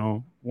then, you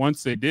know,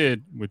 once they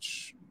did,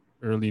 which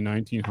early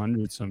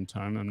 1900s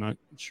sometime, I'm not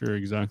sure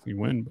exactly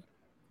when, but,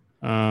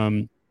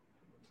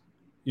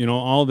 you know,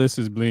 all this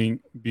is being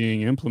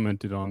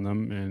implemented on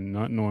them, and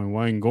not knowing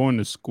why, and going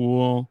to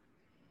school.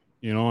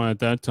 You know, at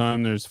that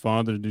time, there's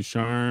Father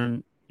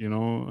Ducharme, you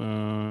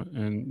know,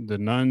 and the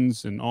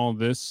nuns and all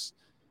this.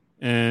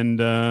 And,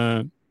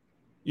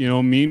 you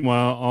know,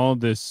 meanwhile,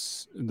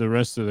 the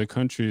rest of the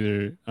country,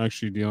 they're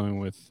actually dealing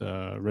with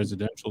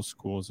residential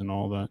schools and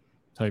all that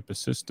type of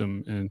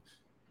system. And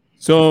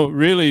so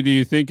really, do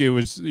you think it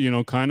was, you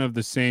know, kind of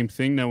the same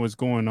thing that was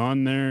going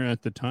on there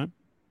at the time?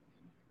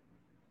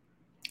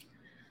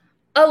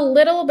 A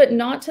little, but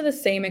not to the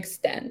same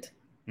extent.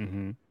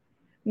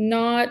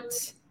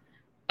 Not,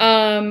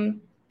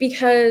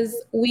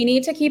 because we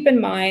need to keep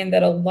in mind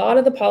that a lot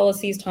of the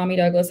policies Tommy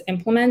Douglas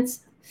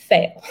implements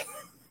fail.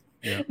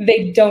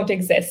 They don't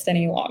exist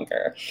any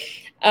longer.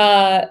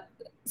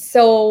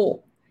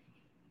 So,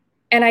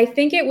 and I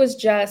think it was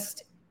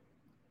just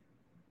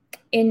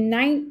in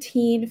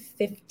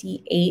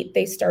 1958,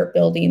 they start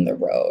building the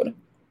road.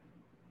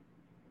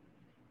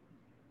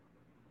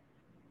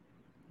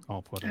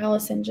 I'll put it.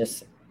 Allison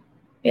just,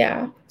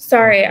 yeah.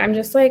 Sorry, I'm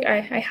just like, I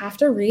have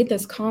to read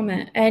this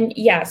comment. And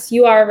yes,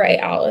 you are right,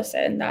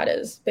 Allison. That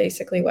is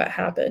basically what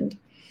happened.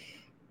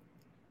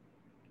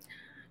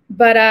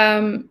 But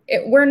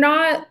we're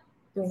not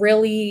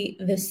really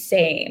the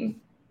same.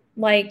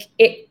 Like,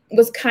 it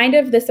was kind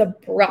of this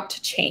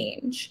abrupt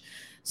change.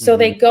 So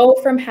they go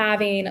from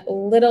having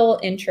little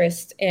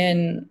interest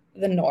in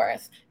the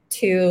North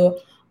to,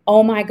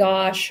 oh my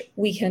gosh,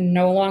 we can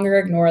no longer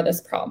ignore this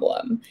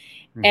problem.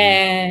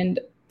 And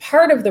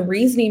part of the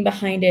reasoning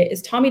behind it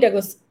is Tommy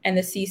Douglas and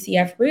the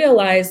CCF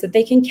realized that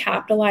they can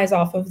capitalize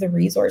off of the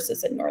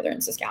resources in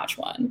northern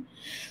Saskatchewan.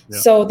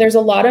 So there's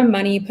a lot of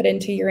money put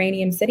into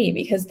Uranium City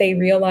because they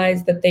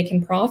realized that they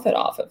can profit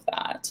off of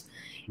that.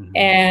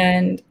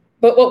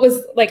 But what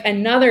was like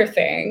another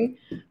thing,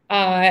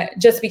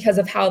 just because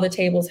of how the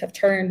tables have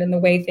turned and the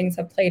way things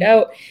have played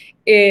out,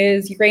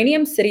 is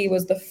Uranium City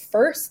was the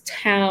first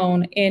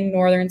town in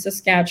northern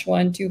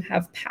Saskatchewan to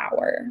have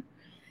power.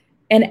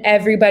 And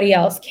everybody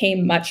else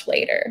came much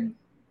later.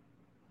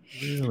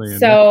 Really?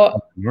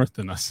 So north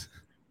than us.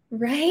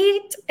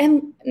 Right?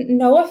 And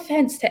no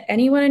offense to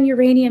anyone in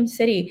Uranium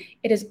City.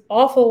 It is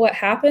awful what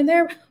happened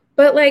there.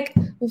 But like,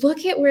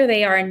 look at where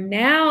they are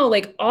now.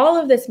 Like, all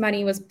of this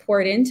money was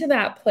poured into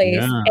that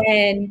place,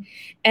 and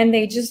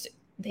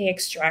they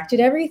extracted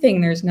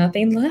everything. There's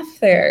nothing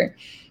left there.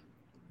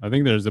 I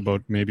think there's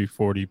about maybe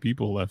 40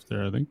 people left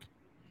there, I think.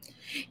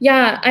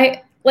 Yeah,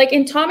 like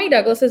in Tommy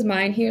Douglas's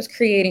mind, he was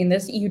creating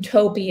this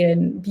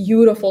utopian,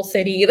 beautiful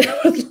city that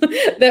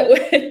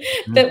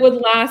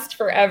would last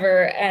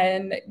forever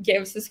and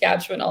give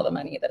Saskatchewan all the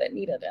money that it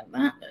needed, and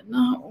that did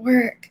not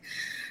work.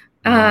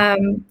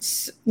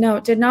 No,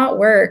 it did not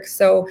work.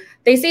 So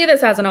they see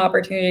this as an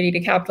opportunity to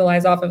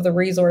capitalize off of the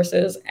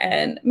resources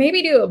and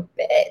maybe do a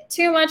bit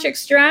too much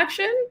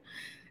extraction.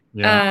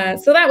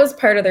 So that was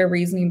part of their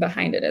reasoning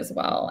behind it as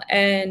well.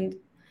 And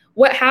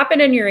what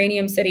happened in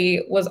Uranium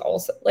City was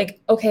also like,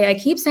 okay, I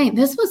keep saying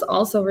this was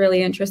also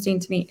really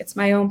interesting to me. It's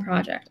my own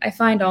project. I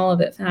find all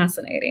of it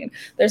fascinating.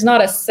 There's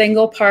not a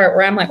single part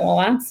where I'm like, well,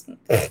 that's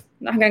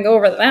not going to go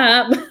over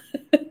that.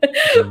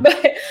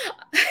 But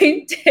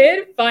I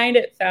did find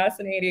it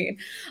fascinating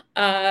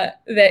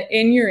that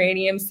in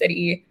Uranium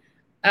City,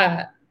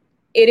 it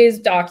is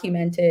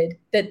documented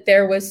that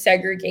there was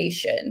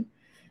segregation.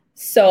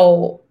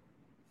 So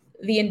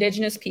the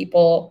Indigenous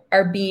people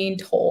are being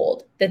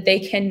told that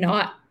they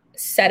cannot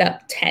set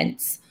up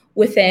tents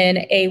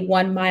within a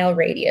 1 mile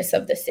radius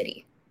of the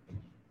city.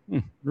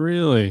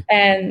 Really?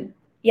 And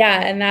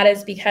yeah, and that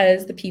is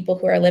because the people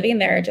who are living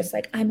there are just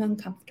like, I'm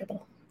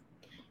uncomfortable.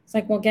 It's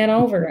like, well, get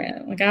over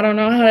it. Like, I don't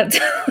know how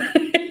to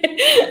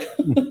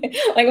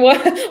like,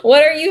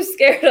 what are you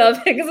scared of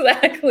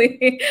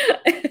exactly?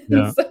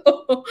 Yeah.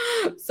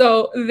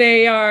 So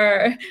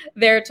they're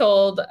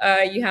told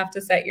you have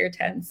to set your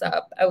tents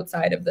up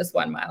outside of this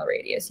 1 mile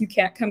radius. You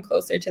can't come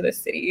closer to the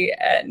city.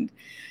 And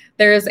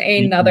there's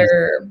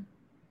another,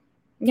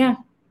 they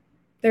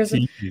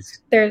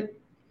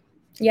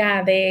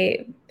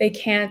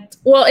can't.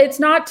 Well, it's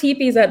not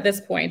teepees at this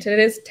point. It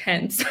is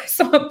tents. I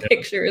saw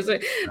pictures.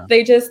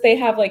 They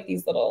have like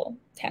these little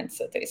tents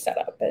that they set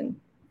up and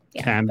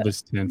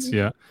canvas tents.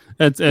 The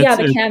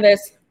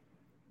canvas.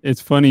 It's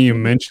funny you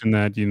mentioned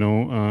that.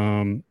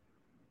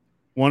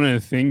 One of the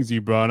things you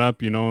brought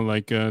up,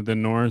 like the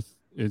North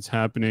is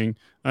happening.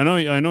 I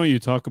know you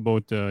talk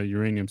about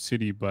Uranium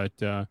City, but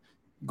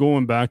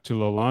going back to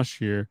La Loche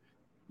here,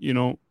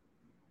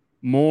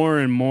 more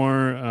and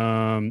more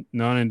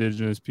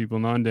non-Indigenous people,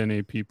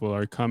 non-Dene people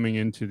are coming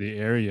into the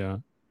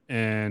area,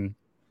 and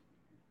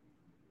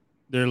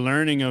they're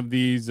learning of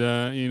these,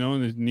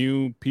 this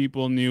new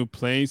people, new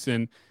place.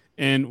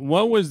 And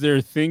what was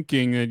their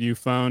thinking that you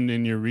found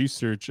in your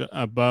research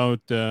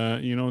about,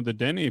 the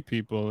Dene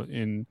people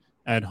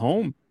at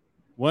home?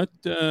 What,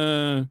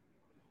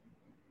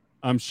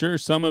 I'm sure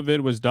some of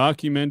it was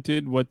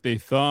documented, what they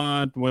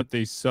thought, what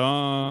they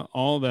saw,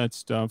 all that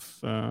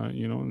stuff,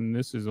 and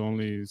this is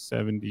only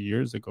 70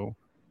 years ago.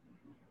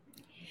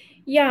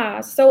 Yeah,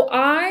 so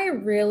I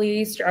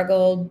really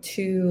struggled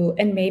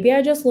and maybe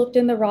I just looked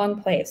in the wrong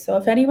place. So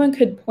if anyone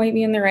could point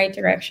me in the right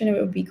direction, it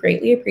would be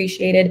greatly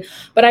appreciated.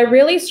 But I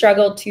really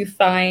struggled to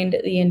find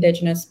the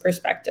Indigenous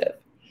perspective.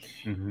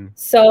 Mm-hmm.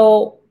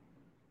 So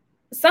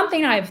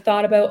something I've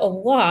thought about a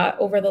lot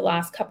over the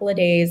last couple of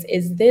days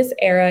is this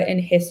era in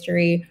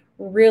history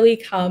really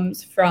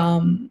comes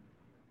from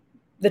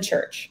the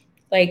church.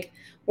 Like,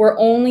 we're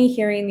only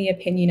hearing the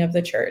opinion of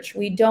the church.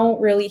 We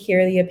don't really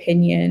hear the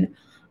opinion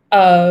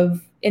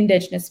of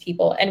Indigenous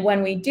people. And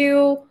when we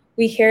do,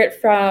 we hear it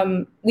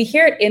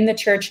in the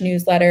church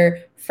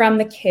newsletter from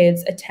the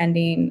kids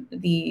attending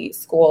the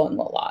school in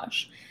La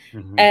Loche.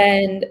 Mm-hmm.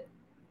 And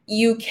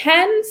you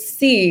can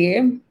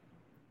see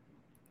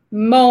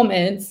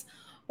moments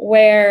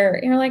where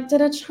you're like,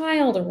 did a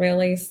child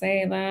really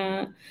say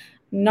that?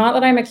 Not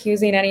that I'm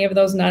accusing any of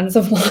those nuns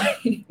of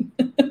lying.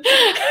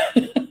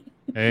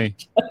 Hey.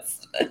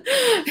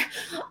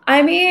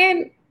 I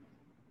mean,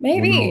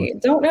 maybe.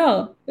 Don't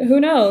know. Who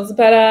knows?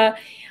 But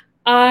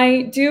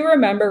I do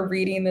remember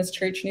reading this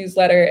church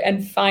newsletter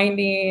and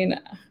finding,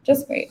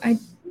 just wait,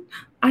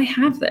 I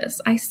have this.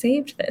 I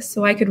saved this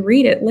so I could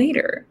read it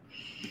later.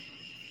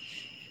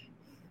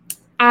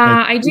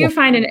 I do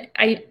find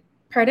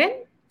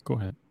pardon? Go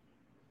ahead.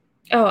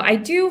 Oh, I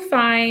do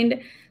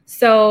find,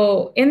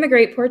 so in the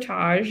Great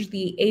Portage,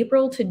 the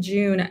April to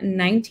June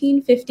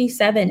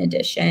 1957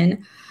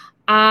 edition,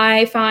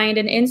 I find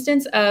an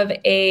instance of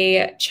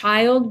a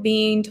child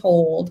being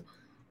told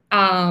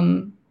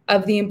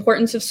of the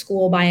importance of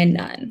school by a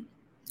nun.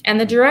 And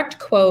the direct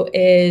quote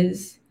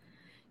is,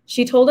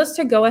 "She told us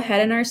to go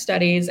ahead in our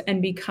studies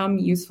and become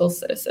useful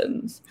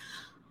citizens."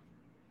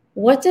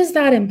 What does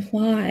that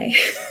imply?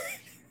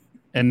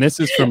 And this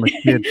is from a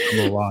kid from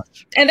La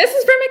Loche. And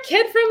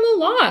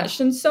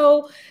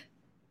so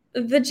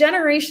the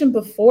generation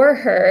before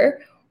her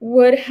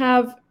would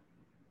have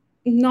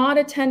not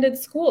attended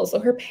school. So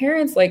her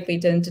parents likely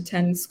didn't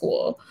attend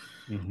school.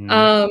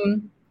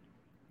 Mm-hmm.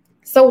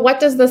 So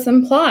what does this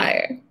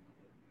imply?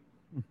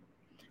 What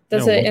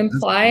does it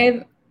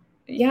imply?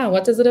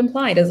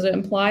 Does it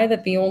imply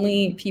that the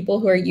only people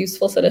who are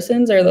useful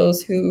citizens are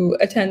those who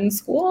attend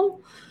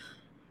school?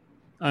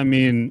 I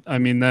mean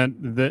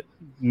that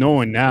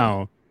knowing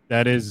now,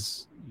 that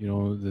is,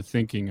 the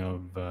thinking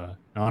of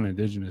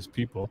non-Indigenous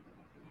people,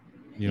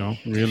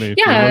 really, if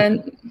you look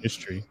at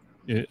history,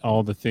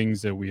 all the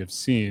things that we have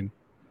seen,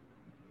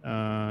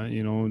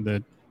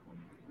 that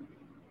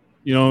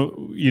You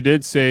know, you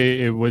did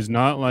say it was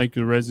not like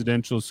a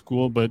residential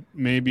school, but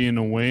maybe in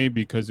a way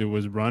because it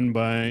was run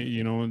by,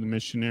 you know, the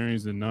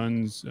missionaries, the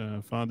nuns,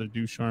 Father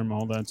Ducharme,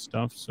 all that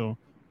stuff. So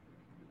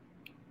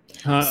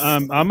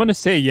I'm going to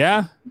say,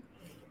 yeah.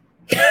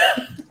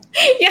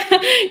 Yeah,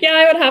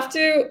 I would have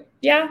to.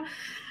 Yeah.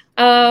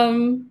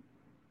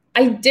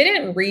 I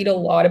didn't read a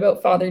lot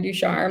about Father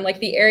Ducharme. Like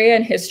the area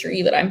in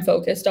history that I'm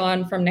focused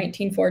on from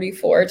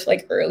 1944 to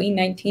like early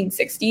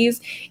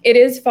 1960s, it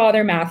is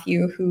Father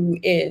Matthew who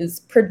is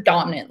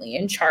predominantly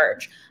in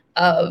charge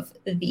of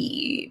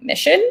the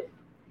mission.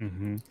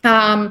 Mm-hmm.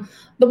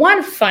 The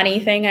one funny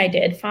thing I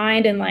did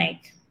find, and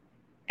like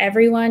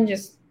everyone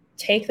just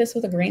take this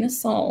with a grain of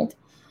salt,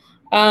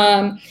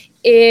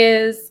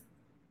 is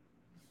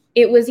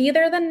it was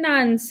either the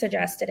nuns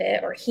suggested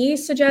it or he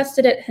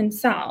suggested it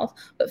himself.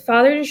 But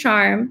Father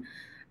Ducharme,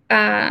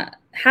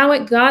 how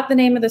it got the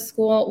name of the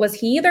school was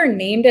he either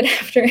named it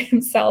after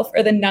himself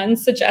or the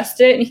nuns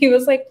suggested it. And he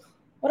was like,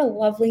 what a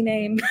lovely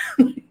name.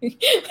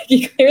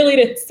 He clearly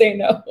didn't say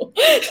no.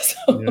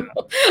 So, yeah.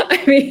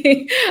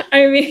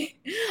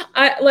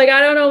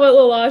 I don't know what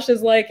La Loche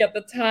is like at the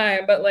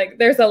time, but like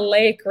there's a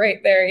lake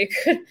right there. You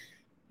could,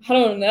 I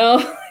don't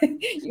know,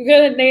 you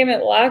couldn't name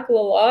it Lac La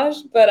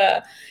Loche,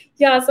 but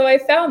yeah, so I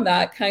found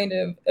that kind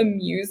of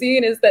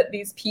amusing, is that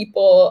these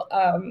people,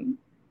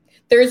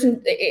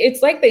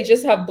 it's like they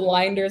just have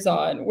blinders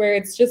on, where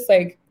it's just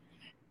like,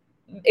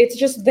 it's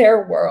just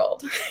their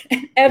world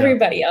and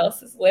everybody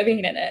else is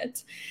living in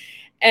it.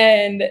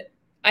 And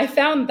I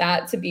found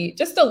that to be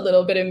just a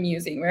little bit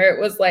amusing, where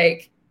it was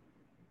like,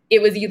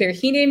 it was either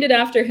he named it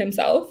after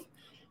himself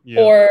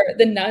or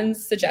the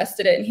nuns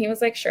suggested it. And he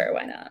was like, sure,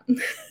 why not?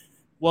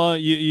 Well,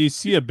 you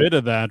see a bit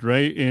of that,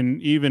 right?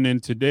 Even in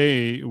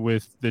today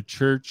with the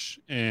church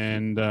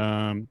and,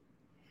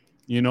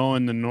 you know,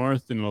 in the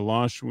North, in La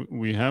Loche,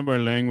 we have our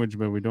language,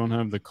 but we don't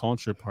have the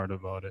culture part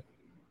about it.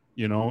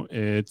 You know,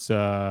 it's,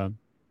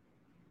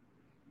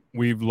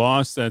 we've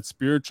lost that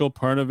spiritual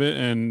part of it,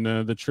 and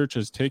the church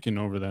has taken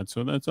over that.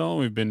 So that's all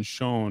we've been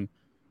shown,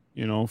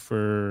 you know,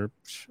 for,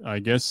 I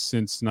guess,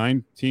 since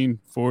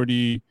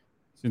 1940,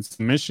 since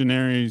the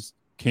missionaries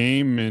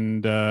came,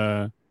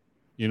 and,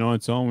 you know,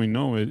 it's all we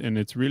know. And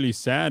it's really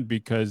sad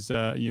because,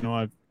 you know,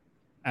 I've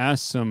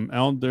asked some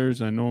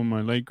elders. I know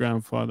my late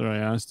grandfather, I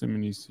asked him,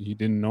 and he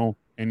didn't know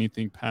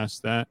anything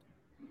past that.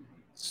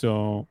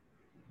 So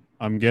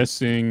I'm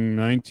guessing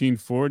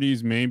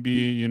 1940s, maybe,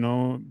 you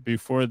know,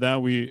 before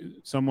that,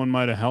 someone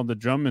might have held a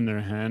drum in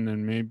their hand,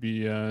 and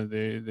maybe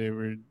they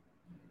were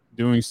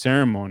doing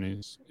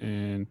ceremonies.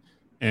 And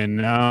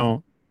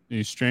now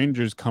these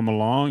strangers come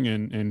along,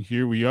 and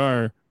here we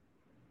are.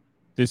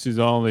 This is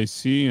all they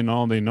see and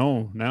all they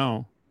know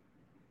now.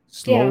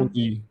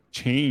 Slowly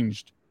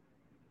changed.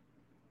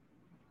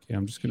 Okay,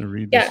 I'm just going to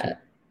read this.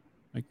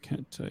 I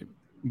can't type.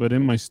 But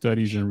in my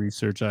studies and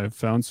research, I have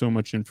found so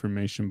much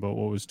information about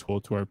what was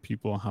told to our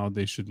people, how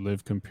they should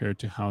live compared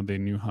to how they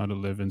knew how to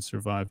live and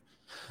survive.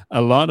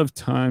 A lot of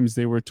times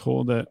they were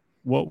told that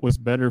what was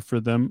better for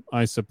them.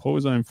 I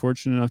suppose I'm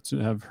fortunate enough to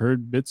have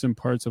heard bits and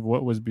parts of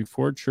what was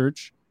before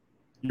church.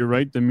 You're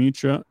right,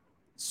 Dimitra.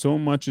 So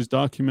much is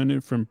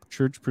documented from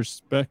church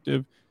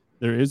perspective.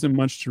 There isn't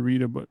much to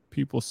read about.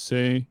 People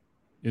say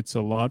it's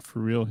a lot for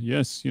real.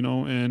 Yes, you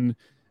know, and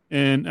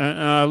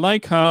I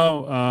like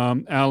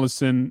how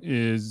Allison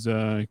is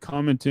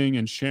commenting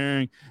and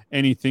sharing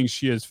anything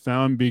she has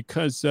found,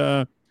 because,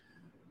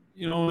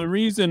 you know, the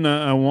reason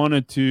I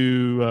wanted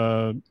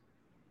to,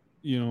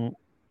 you know,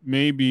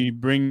 maybe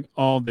bring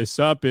all this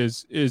up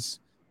is,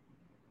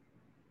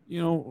 you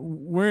know,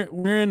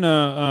 we're in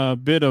a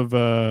bit of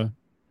a,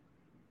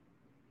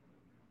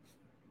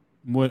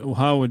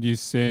 how would you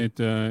say it?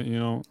 You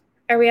know,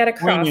 are we at a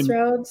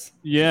crossroads?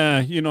 Yeah,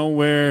 you know,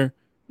 where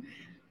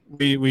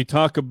we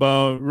talk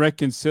about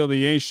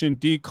reconciliation,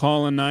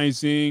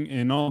 decolonizing,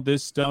 and all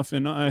this stuff,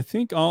 and I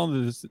think all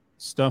this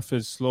stuff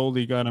has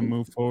slowly got to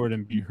move forward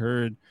and be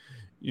heard,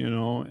 you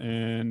know.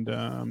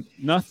 And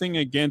nothing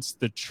against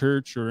the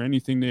church or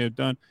anything they have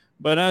done,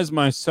 but as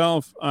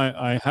myself,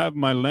 I have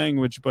my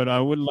language, but I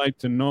would like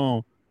to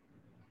know,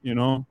 you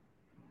know,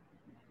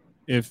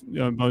 if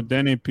about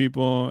Dene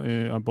people,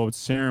 about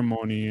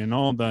ceremony and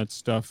all that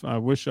stuff. I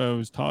wish I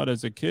was taught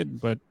as a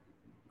kid, but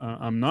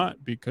I'm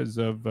not, because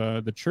of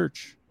the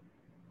church.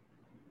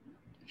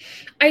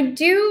 I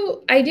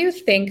do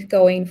think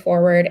going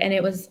forward, and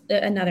it was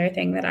another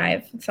thing that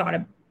I've thought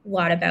a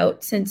lot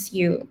about since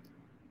you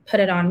put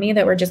it on me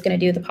that we're just going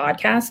to do the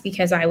podcast,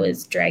 because I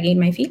was dragging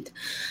my feet.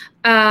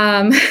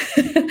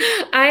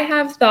 I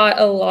have thought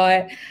a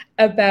lot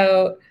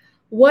about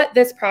what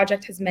this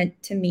project has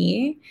meant to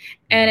me.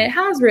 And it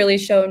has really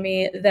shown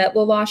me that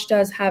La Loche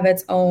does have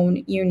its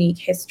own unique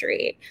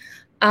history.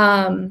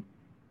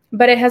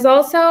 But it has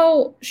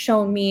also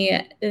shown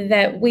me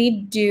that we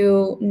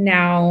do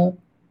now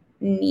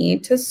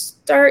need to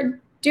start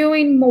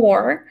doing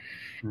more,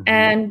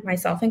 and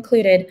myself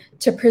included,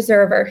 to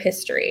preserve our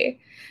history.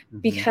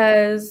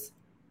 Because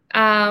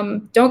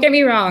don't get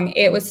me wrong,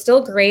 it was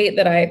still great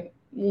that I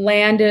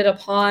landed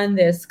upon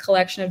this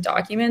collection of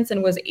documents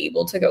and was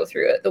able to go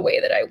through it the way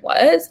that I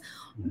was.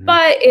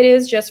 But it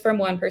is just from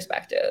one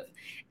perspective.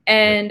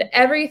 And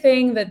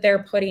everything that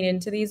they're putting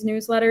into these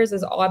newsletters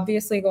is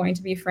obviously going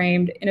to be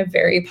framed in a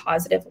very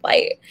positive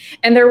light.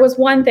 And there was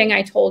one thing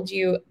I told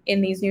you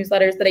in these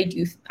newsletters that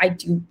I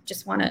do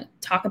just want to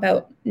talk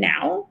about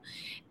now,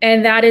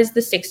 and that is the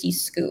 60s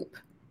scoop.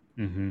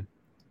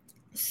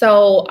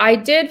 So I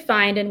did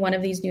find in one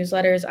of these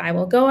newsletters, I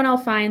will go and I'll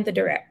find the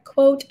direct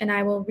quote and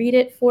I will read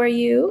it for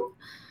you.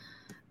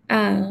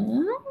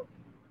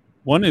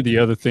 One of the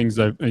other things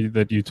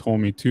that you told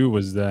me too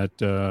was that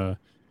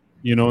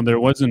there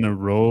wasn't a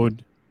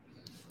road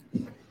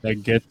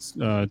that gets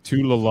to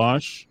La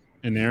Loche,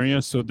 an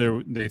area, so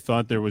they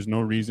thought there was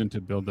no reason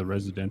to build a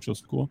residential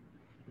school.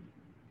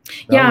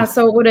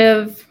 So it would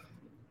have.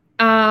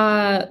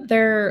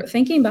 Their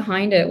thinking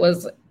behind it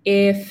was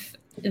if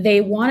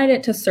they wanted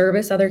it to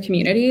service other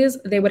communities,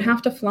 they would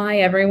have to fly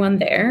everyone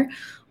there,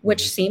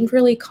 which seemed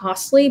really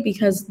costly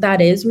because that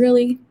is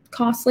really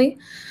costly.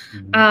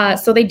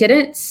 So they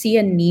didn't see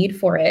a need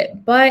for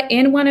it. But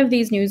in one of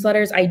these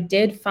newsletters, I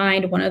did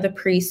find one of the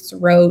priests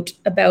wrote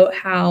about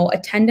how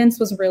attendance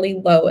was really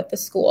low at the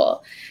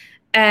school.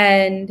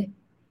 And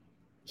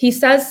he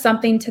says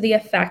something to the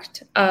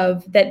effect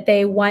of that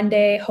they one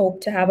day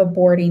hope to have a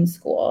boarding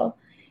school.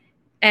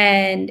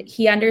 And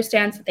he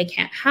understands that they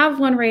can't have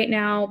one right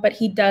now, but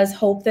he does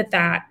hope that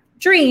that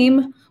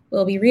dream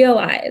will be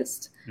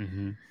realized.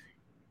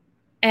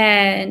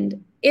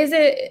 And is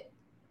it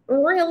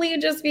really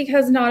just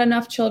because not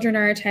enough children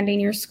are attending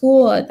your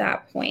school at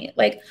that point?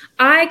 Like,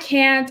 I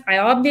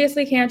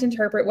obviously can't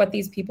interpret what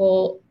these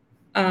people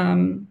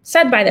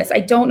said by this.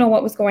 I don't know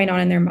what was going on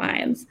in their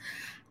minds.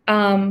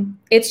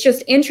 It's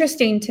just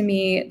interesting to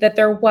me that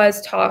there was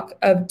talk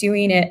of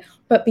doing it,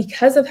 but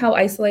because of how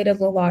isolated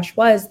La Loche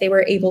was, they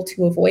were able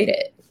to avoid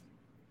it.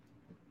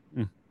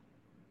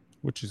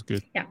 Which is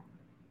good. Yeah,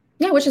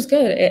 which is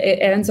good. It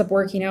ends up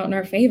working out in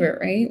our favor,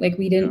 right? Like,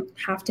 we didn't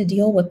have to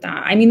deal with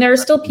that. I mean, there are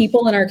still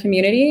people in our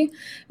community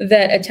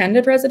that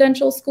attended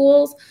residential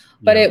schools,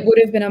 but it would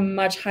have been a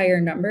much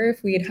higher number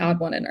if we had had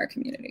one in our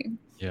community.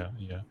 Yeah.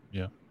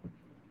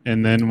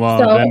 And then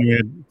then we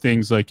had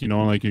things like,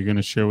 like you're going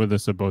to share with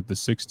us about the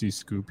 60s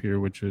scoop here,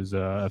 which has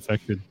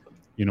affected,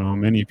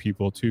 many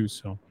people too.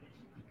 So.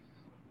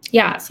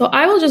 Yeah, so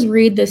I will just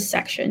read this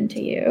section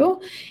to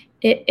you.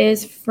 It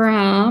is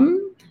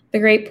from The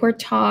Great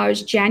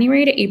Portage,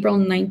 January to April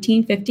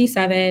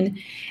 1957.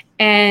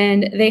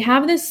 And they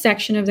have this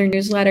section of their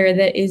newsletter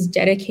that is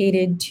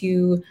dedicated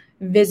to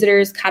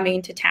visitors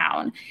coming to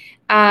town.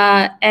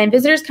 And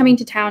visitors coming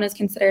to town is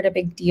considered a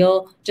big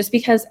deal just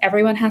because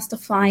everyone has to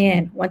fly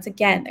in. Once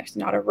again, there's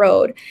not a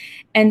road.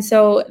 And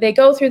so they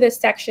go through this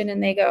section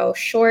and they go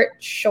shorter,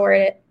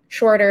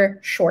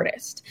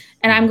 shortest.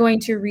 And I'm going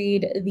to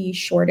read the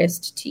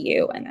shortest to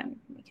you and then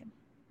we can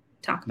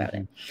talk about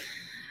it.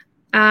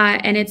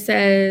 And it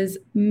says,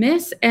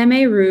 Miss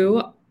M.A.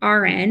 Rue,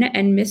 RN,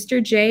 and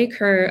Mr. J.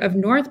 Kerr of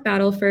North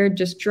Battleford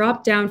just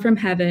dropped down from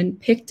heaven,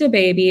 picked a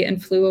baby,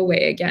 and flew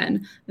away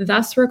again,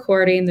 thus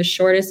recording the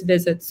shortest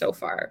visit so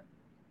far.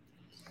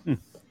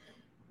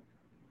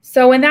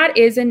 So, and that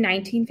is in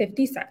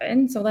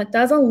 1957. So that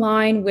does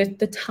align with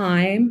the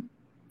time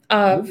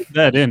of... Is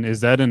that in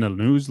a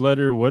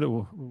newsletter?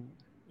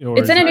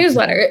 It's in a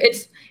newsletter.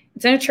 It's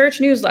in a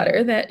church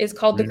newsletter that is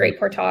called The Great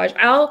Portage.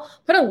 I'll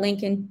put a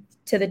link into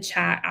the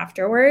chat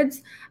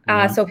afterwards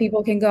so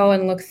people can go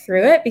and look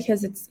through it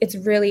because it's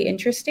really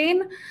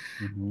interesting.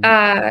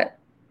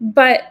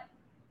 But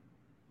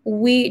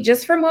we,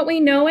 just from what we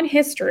know in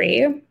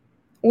history,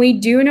 we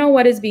do know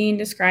what is being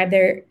described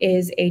there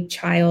is a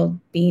child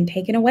being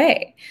taken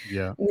away.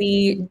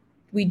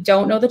 We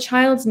don't know the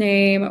child's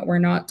name. We're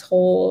not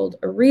told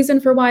a reason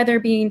for why they're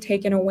being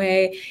taken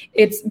away.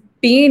 It's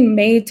being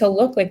made to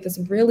look like this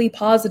really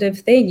positive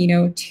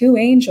thing, 2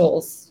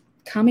 angels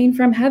coming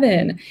from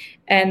heaven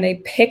and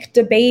they picked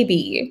a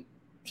baby.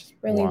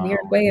 Really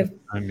weird way of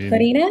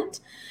putting it.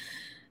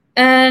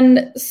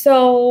 And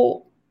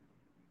so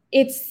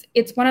it's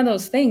one of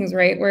those things,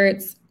 right, where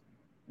it's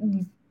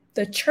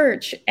the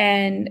church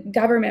and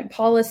government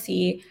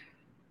policy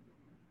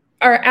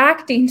are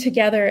acting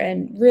together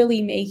and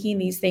really making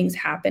these things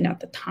happen at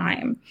the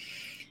time.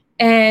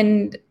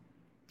 And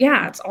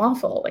yeah, it's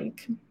awful. And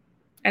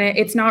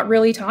it's not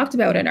really talked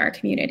about in our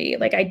community.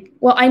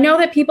 I know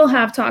that people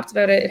have talked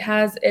about it.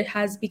 It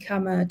has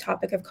become a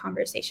topic of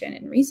conversation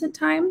in recent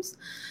times.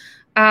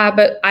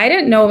 But I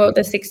didn't know about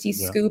the 60s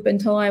scoop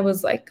until I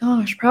was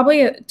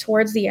probably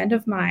towards the end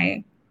of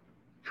my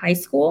high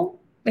school.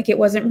 It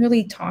wasn't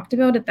really talked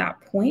about at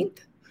that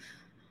point.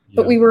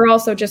 But we were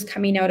also just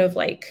coming out of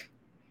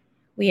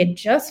we had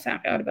just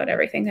found out about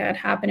everything that had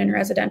happened in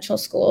residential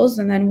schools.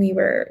 And then we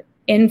were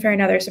in for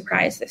another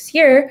surprise this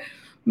year.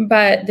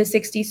 But the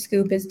 60s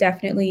scoop is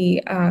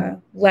definitely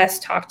less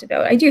talked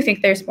about. I do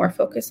think there's more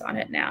focus on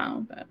it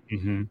now. But.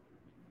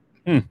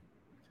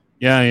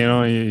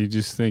 Yeah, you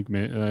just think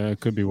it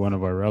could be one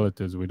of our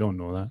relatives. We don't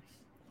know that.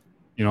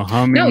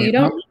 How many? No, you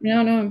don't.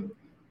 No.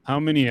 how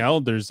many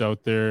elders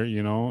out there,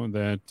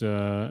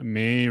 that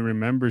may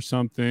remember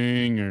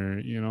something,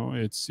 or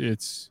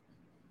it's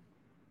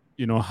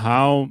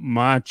how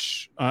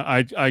much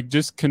I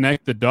just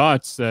connect the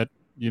dots that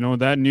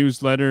that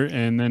newsletter,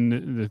 and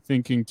then the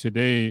thinking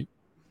today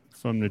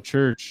from the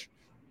church,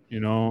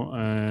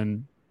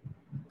 and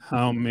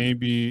how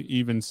maybe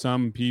even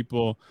some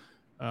people,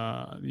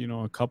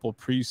 a couple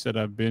priests that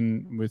have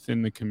been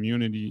within the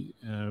community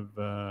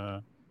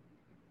have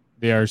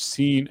they are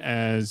seen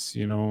as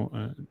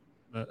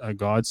a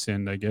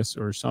godsend, I guess,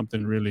 or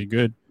something really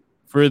good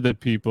for the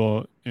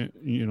people,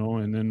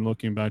 and then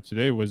looking back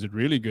today, was it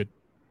really good?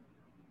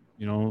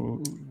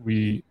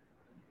 The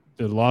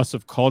loss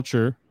of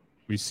culture,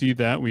 we see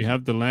that. We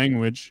have the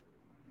language,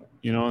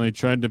 they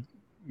tried to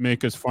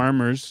make us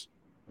farmers.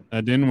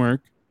 That didn't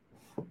work.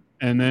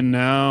 And then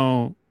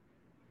now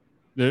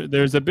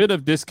there's a bit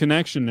of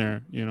disconnection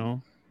there,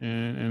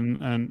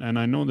 and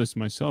I know this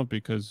myself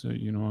because,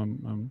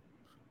 I'm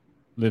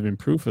living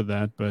proof of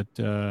that. But,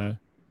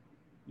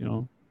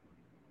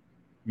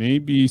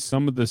 maybe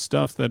some of the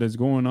stuff that is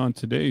going on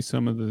today,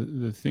 some of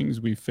the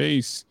things we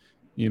face,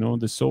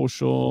 the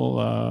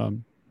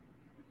social,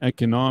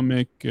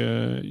 economic,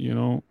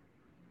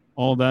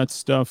 all that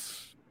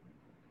stuff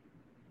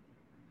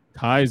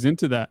ties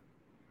into that.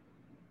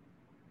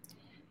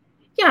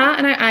 Yeah,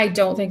 and I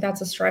don't think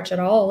that's a stretch at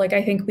all. Like,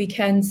 I think we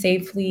can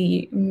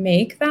safely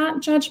make that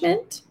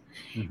judgment.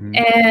 Mm-hmm.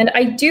 And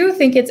I do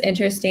think it's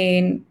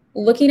interesting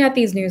looking at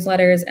these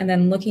newsletters and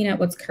then looking at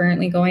what's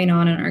currently going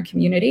on in our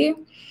community.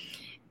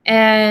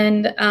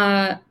 And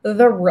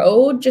the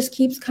road just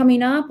keeps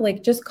coming up,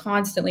 like, just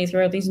constantly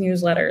throughout these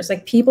newsletters.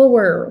 Like, people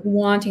were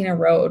wanting a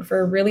road for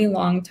a really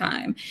long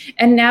time.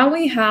 And now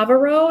we have a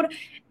road,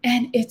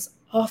 and it's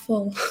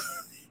awful.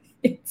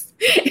 It's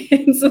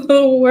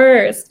the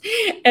worst.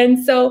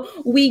 And so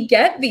we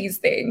get these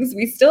things.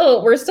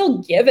 We're still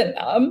given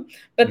them,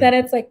 but then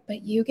it's like,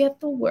 but you get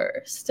the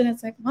worst. And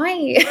it's like,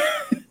 why?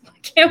 Why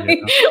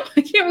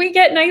can't we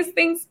get nice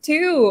things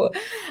too?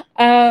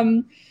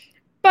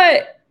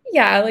 But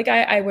yeah, like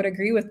I would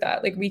agree with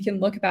that. Like, we can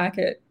look back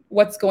at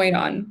what's going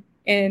on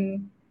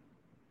in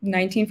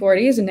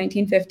 1940s and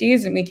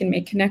 1950s, and we can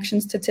make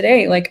connections to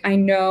today. Like, I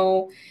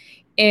know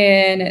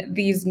in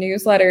these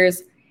newsletters,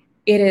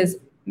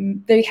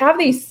 they have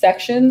these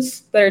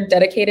sections that are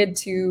dedicated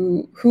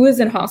to who is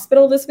in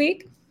hospital this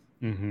week.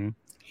 Mm-hmm.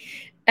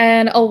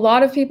 And a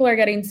lot of people are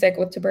getting sick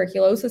with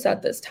tuberculosis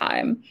at this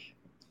time.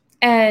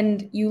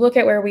 And you look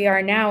at where we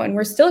are now, and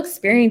we're still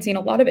experiencing a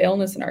lot of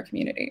illness in our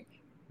community.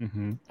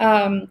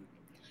 Mm-hmm.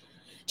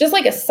 Just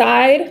like a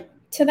side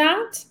to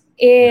that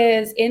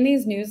is, in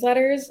these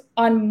newsletters,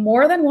 on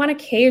more than one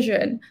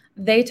occasion,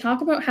 they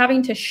talk about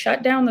having to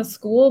shut down the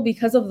school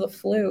because of the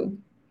flu.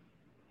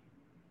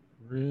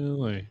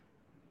 Really?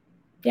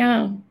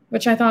 Yeah,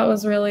 which I thought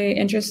was really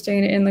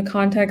interesting in the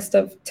context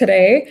of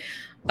today.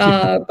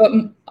 But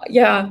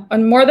yeah,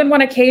 on more than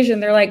one occasion,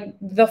 they're like,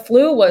 the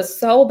flu was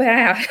so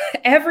bad.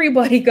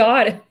 Everybody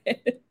got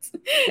it.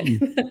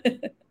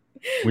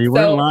 We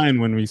weren't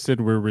lying when we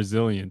said we're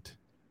resilient.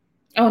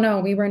 Oh, no,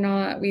 we were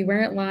not. We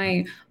weren't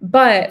lying.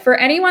 But for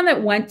anyone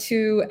that went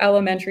to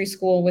elementary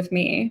school with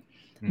me,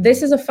 mm-hmm.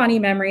 This is a funny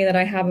memory that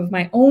I have of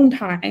my own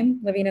time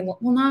living in, well,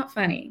 not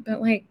funny,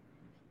 but like,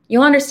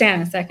 you'll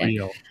understand in a second.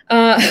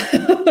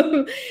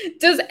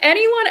 Does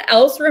anyone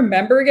else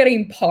remember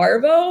getting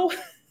parvo?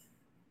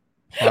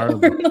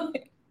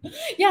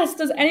 Yes.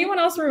 Does anyone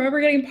else remember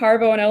getting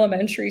parvo in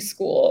elementary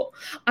school?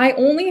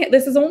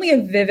 This is only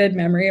a vivid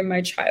memory of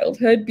my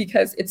childhood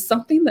because it's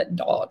something that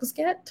dogs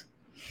get.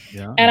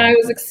 Yeah. And I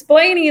was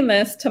explaining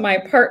this to my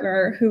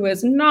partner, who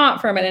is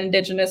not from an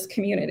Indigenous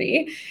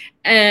community.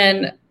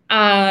 And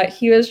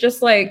he was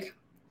just like,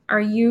 are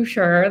you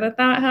sure that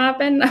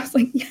happened? I was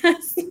like,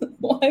 yes.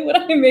 Why would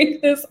I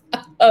make this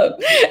up?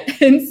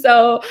 And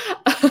so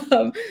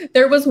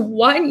there was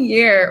one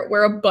year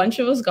where a bunch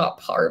of us got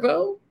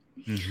parvo.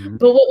 Mm-hmm.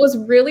 But what was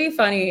really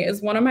funny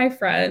is one of my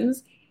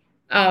friends,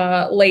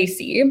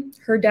 Lacey,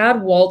 her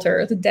dad,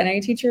 Walter, the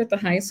Dene teacher at the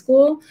high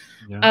school.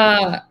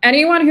 Yeah.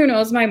 Anyone who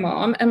knows my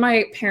mom and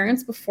my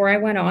parents, before I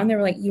went on, they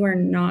were like, you are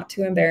not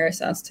to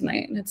embarrass us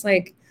tonight. And it's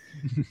like,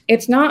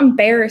 it's not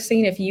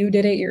embarrassing if you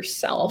did it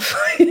yourself.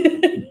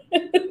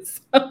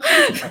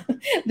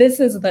 This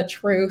is the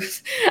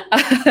truth.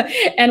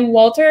 And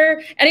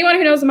Walter, anyone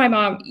who knows my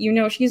mom,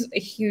 she's a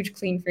huge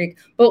clean freak.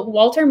 But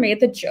Walter made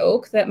the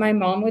joke that my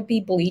mom would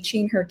be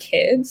bleaching her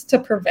kids to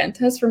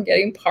prevent us from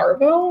getting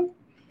parvo.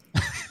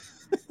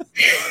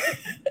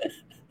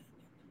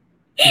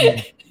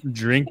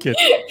 Drink it.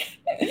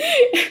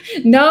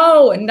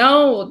 No,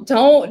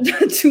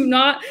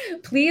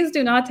 please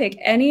do not take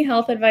any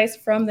health advice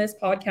from this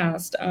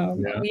podcast.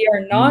 We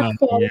are not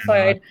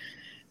qualified.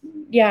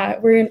 Yeah,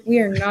 we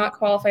are not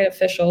qualified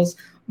officials.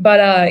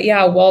 But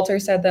Walter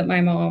said that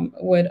my mom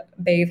would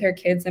bathe her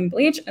kids in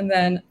bleach, and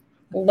then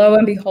lo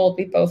and behold,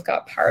 we both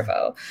got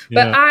parvo.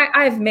 But yeah.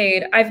 I've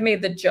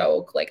made the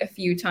joke like a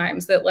few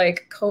times that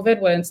like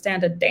COVID wouldn't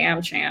stand a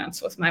damn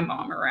chance with my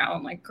mom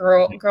around. Like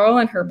girl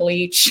and her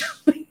bleach.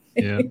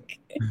 Yeah,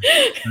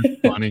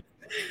 that's funny.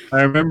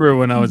 I remember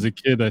when I was a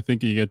kid, I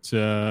think you get,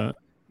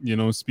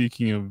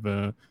 speaking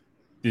of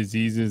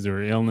diseases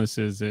or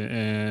illnesses,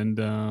 and,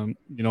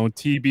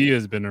 TB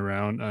has been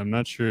around. I'm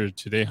not sure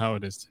today how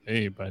it is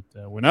today, but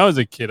when I was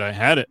a kid, I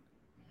had it,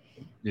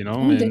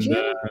 Oh, did and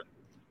you?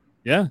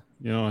 yeah,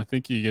 I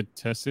think you get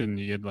tested and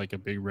you get like a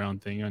big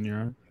round thing on your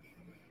arm.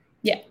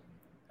 Yeah.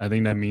 I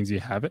think that means you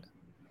have it.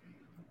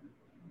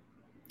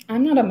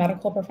 I'm not a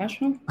medical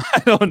professional. I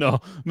don't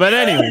know. But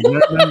anyway,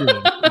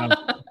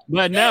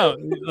 but now,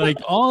 like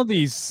all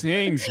these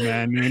things,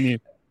 man,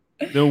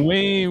 the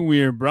way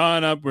we're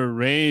brought up, we're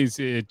raised,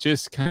 it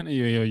just kind of,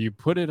 you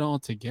put it all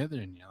together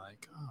and you're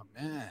like, oh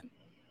man.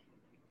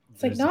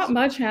 It's like not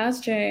much has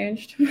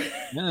changed.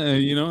 Yeah,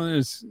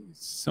 there's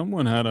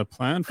someone had a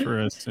plan for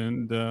us,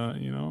 and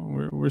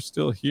we're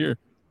still here.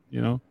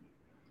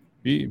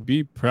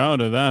 Be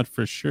proud of that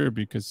for sure,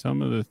 because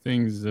some of the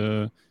things,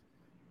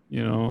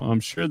 I'm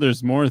sure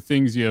there's more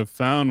things you have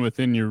found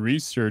within your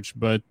research,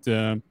 but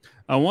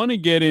I want to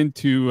get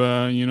into,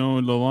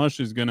 La Loche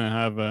is going to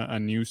have a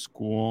new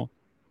school,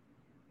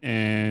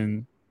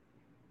 and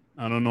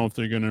I don't know if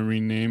they're going to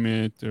rename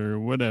it or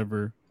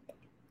whatever,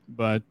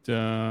 but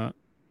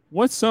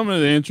what's some of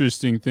the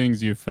interesting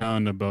things you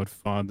found about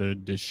Father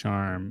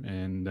Descharmes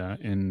and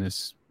in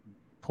this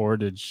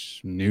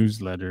Portage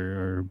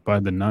newsletter or by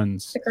the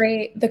nuns? The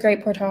Great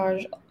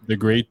Portage. The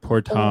Great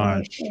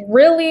Portage.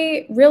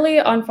 Really,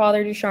 really on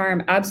Father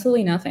Descharmes,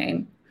 absolutely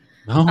nothing.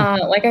 No.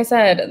 Like I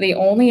said, the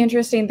only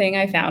interesting thing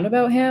I found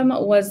about him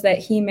was that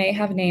he may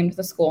have named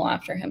the school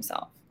after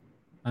himself.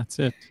 That's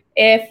it.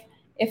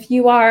 If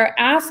you are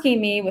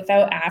asking me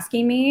without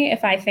asking me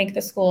if I think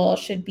the school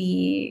should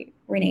be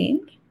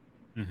renamed,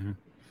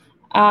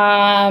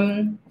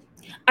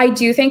 I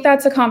do think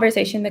that's a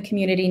conversation the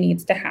community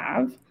needs to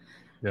have.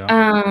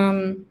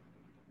 Yeah.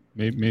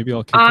 Maybe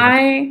I'll kick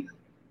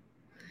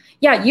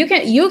Yeah, you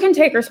can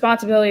take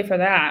responsibility for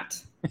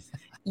that.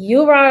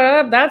 You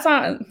brought it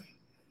up.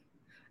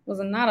 Was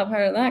not a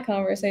part of that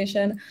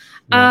conversation.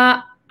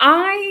 Yeah.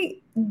 I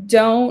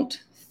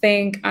don't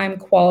think I'm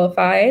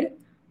qualified,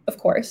 of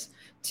course,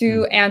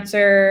 to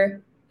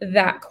answer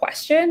that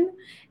question.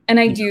 And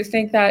I do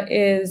think that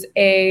is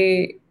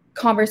a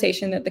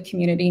conversation that the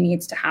community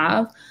needs to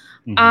have.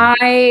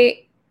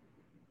 I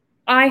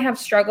have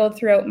struggled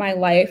throughout my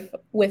life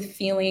with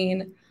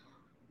feeling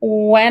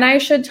when I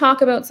should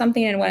talk about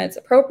something and when it's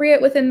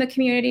appropriate within the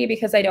community,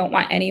 because I don't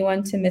want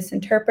anyone to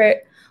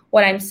misinterpret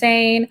what I'm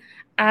saying.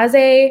 As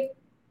a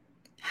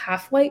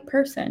half-white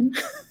person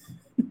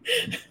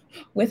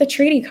with a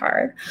treaty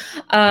card,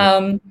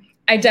 I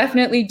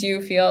definitely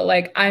do feel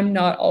like I'm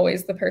not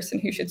always the person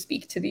who should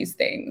speak to these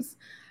things.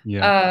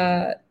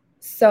 Yeah.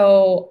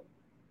 So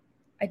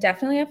I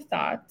definitely have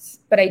thoughts,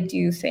 but I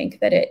do think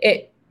that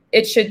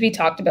it should be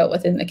talked about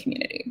within the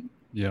community.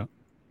 Yeah.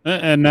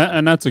 And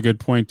that's a good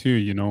point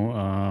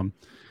too,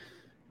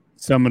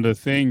 some of the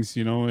things,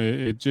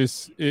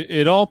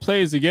 it all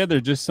plays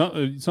together. Just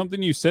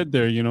something you said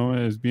there,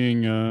 as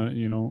being,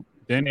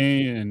 Dene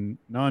and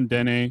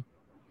non-Dene,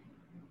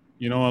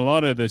 a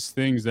lot of these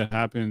things that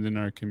happen in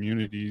our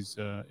communities,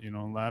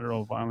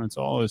 lateral violence,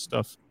 all this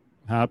stuff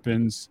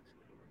happens,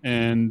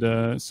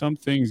 and some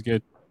things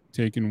get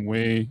taken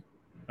way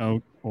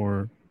out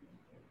or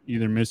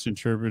either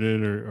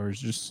misinterpreted or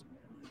just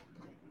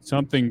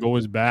something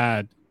goes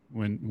bad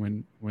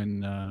when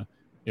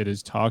it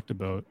is talked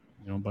about,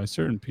 by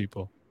certain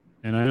people,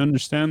 and I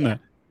understand that,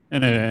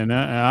 and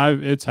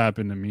it's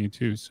happened to me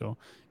too. So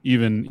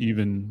even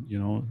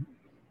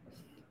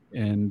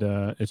and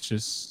it's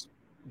just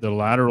the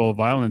lateral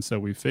violence that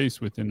we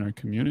face within our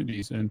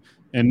communities, and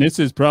this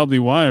is probably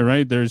why,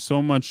 right? There's so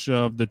much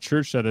of the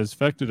church that has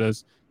affected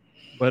us,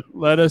 but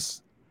let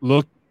us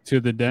look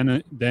to the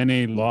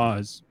Dene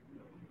laws.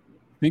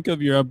 Think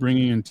of your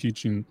upbringing and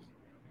teaching.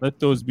 Let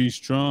those be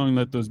strong.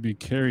 Let those be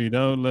carried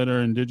out. Let our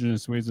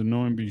indigenous ways of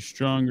knowing be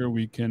stronger.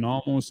 We can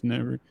almost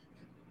never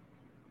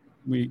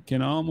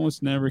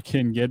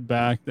get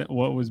back that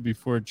what was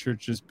before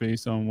churches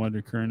based on what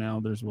the current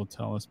elders will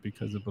tell us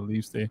because of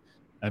beliefs they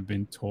have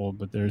been told.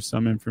 But there's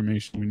some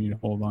information we need to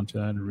hold on to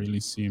that. It really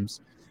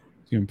seems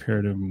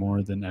imperative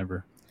more than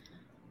ever.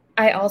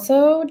 I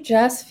also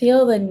just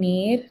feel the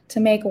need to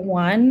make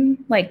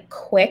one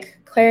quick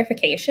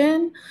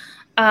clarification.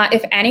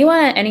 If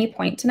anyone at any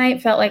point tonight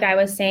felt like I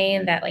was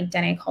saying that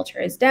Dene culture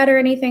is dead or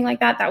anything like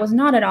that, that was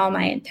not at all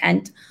my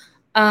intent.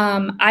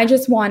 I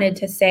just wanted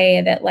to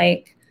say that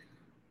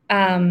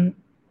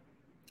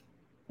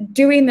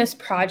doing this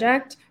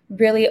project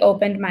really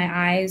opened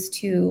my eyes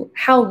to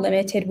how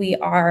limited we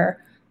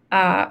are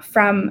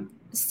from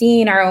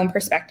seeing our own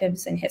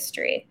perspectives in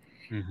history.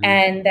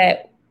 And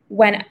that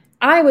when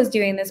I was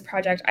doing this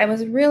project, I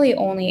was really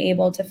only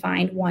able to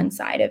find one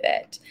side of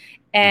it.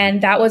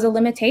 And that was a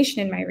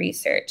limitation in my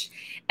research.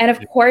 And of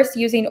course,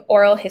 using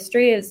oral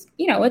history is,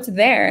 it's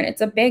there and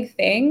it's a big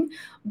thing.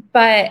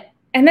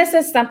 And this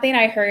is something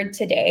I heard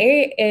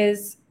today,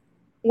 is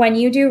when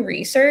you do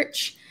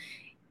research,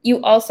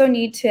 you also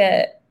need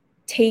to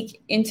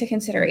take into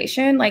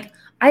consideration, like,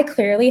 I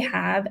clearly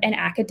have an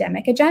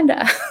academic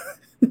agenda.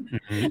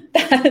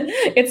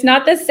 It's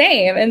not the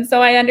same. And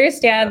so I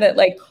understand that,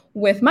 like,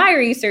 with my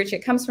research,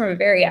 it comes from a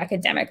very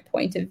academic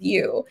point of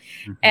view.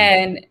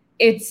 And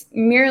it's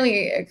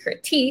merely a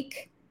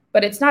critique,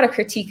 but it's not a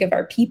critique of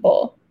our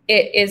people.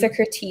 It is a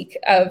critique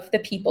of the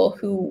people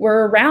who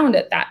were around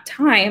at that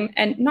time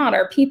and not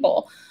our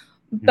people.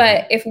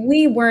 But if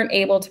we weren't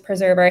able to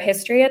preserve our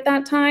history at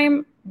that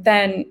time,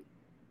 then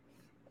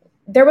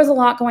there was a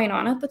lot going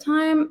on at the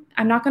time.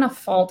 I'm not going to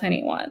fault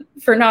anyone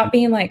for not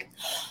being like,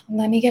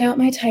 let me get out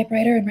my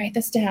typewriter and write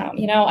this down.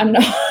 You know, I'm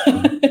not,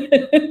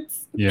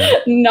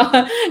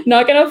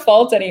 not going to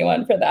fault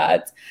anyone for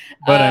that.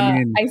 But I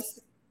mean,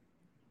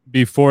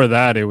 before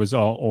that, it was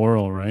all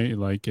oral, right?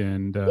 Like,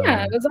 and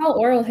yeah, it was all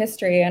oral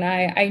history. And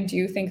I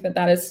do think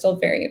that is still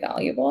very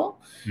valuable.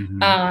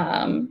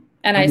 And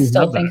I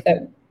still think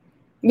that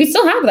we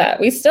still have that.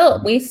 We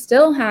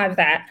still have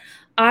that.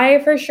 I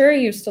for sure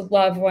used to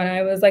love when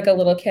I was like a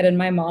little kid and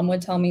my mom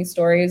would tell me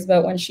stories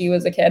about when she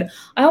was a kid.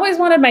 I always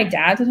wanted my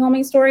dad to tell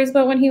me stories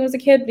about when he was a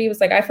kid, but he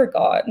was like, I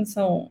forgot. And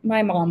so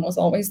my mom was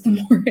always the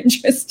more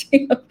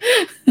interesting of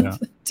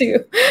the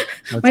two.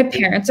 My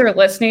parents are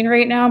listening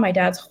right now. My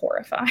dad's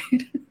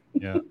horrified.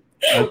 Yeah.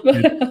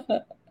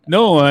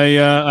 No,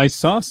 I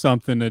saw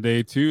something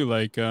today too.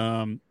 Like,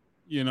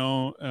 you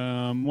know,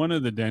 one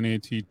of the Dene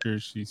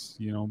teachers, she's,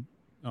 you know,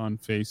 on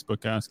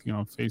Facebook, asking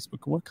on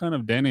Facebook, what kind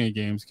of Dene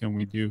games can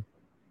we do?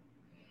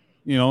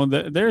 You know,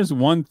 there's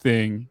one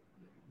thing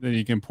that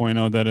you can point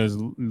out that is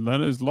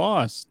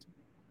lost.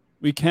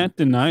 We can't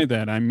deny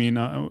that. I mean,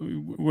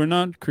 we're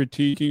not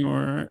critiquing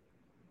or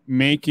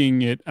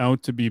making it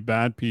out to be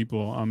bad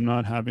people. I'm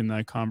not having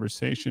that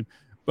conversation.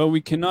 But we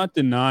cannot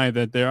deny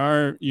that there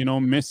are, you know,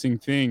 missing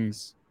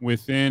things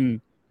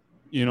within,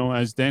 you know,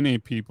 as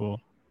Dene people.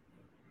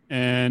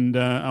 And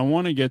I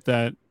want to get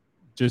that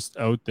just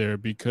out there,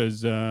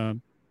 because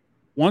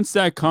once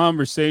that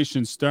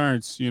conversation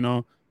starts, you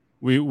know,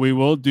 we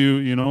will do,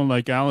 you know,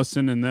 like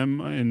Allison and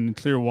them in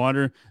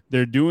Clearwater,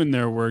 they're doing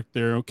their work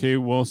there. Okay,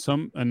 well,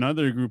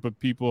 another group of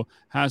people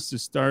has to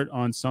start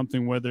on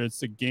something, whether it's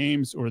the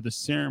games or the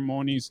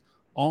ceremonies.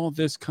 All of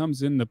this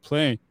comes into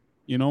play.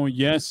 You know,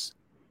 yes,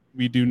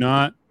 it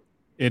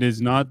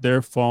is not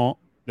their fault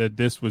that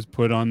this was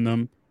put on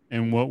them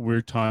and what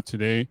we're taught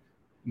today,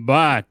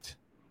 but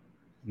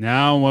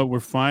now what we're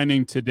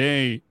finding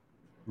today,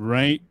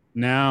 right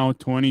now,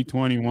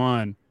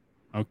 2021,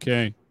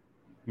 okay,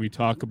 we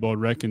talk about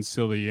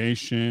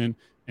reconciliation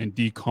and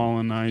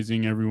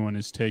decolonizing. Everyone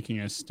is taking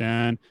a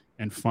stand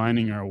and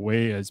finding our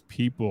way as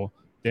people,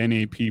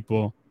 Dene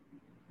people.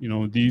 You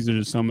know, these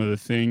are some of the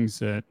things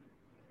that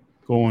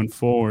going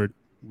forward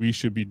we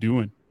should be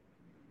doing.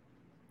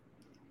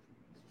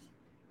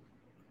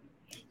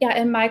 Yeah,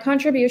 and my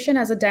contribution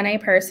as a Dene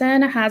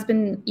person has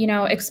been, you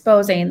know,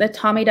 exposing that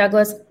Tommy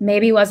Douglas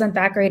maybe wasn't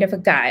that great of a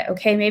guy.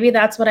 Okay, maybe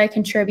that's what I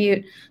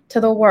contribute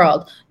to the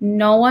world.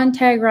 No one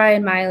tag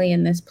Ryan Miley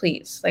in this,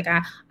 please. Like,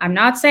 I'm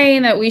not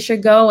saying that we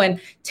should go and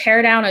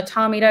tear down a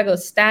Tommy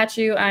Douglas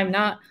statue. I'm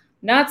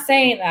not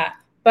saying that.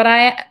 But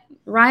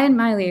Ryan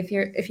Miley,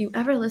 if you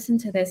ever listen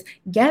to this,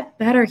 get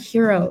better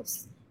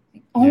heroes.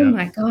 Oh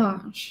my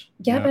gosh,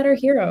 get better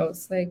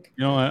heroes. Like,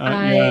 you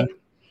know,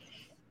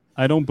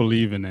 I don't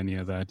believe in any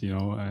of that, you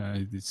know,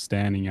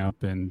 standing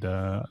up and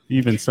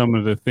even some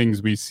of the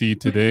things we see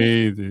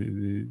today,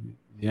 the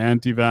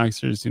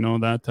anti-vaxxers, you know,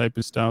 that type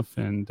of stuff.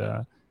 And,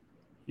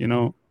 you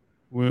know,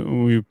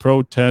 when we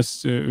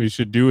protest, we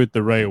should do it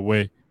the right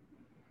way.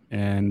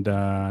 And,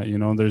 you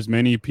know, there's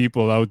many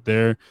people out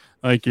there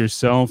like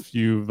yourself.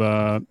 You've,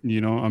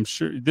 you know, I'm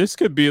sure this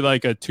could be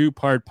like a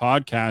 2-part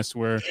podcast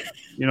where,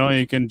 you know,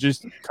 you can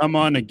just come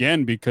on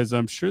again, because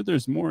I'm sure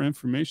there's more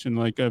information.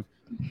 Like,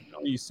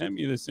 you sent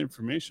me this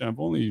information.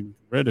 I've only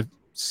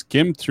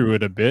skimmed through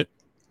it a bit,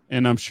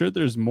 and I'm sure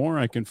there's more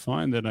I can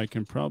find that I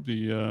can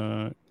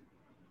probably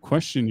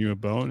question you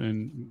about,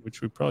 and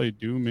which we probably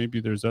do.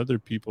 Maybe there's other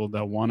people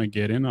that want to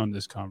get in on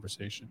this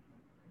conversation.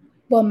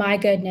 Well, my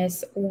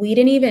goodness, we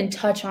didn't even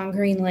touch on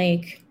Green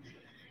Lake.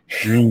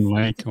 Green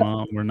Lake.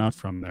 Well, we're not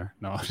from there.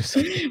 No, just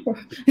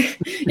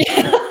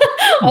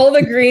all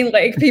the Green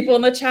Lake people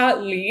in the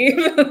chat leave.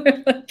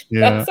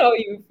 That's how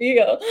you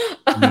feel.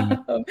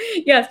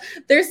 Yes,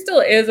 there still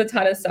is a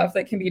ton of stuff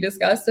that can be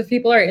discussed. If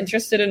people are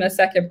interested in a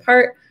second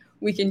part,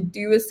 we can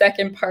do a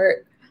second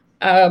part.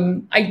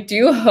 I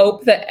do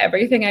hope that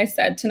everything I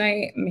said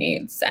tonight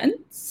made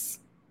sense.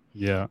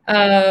 Yeah.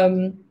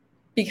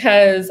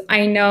 Because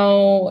I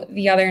know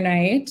the other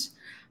night,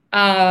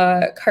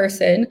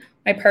 Carson,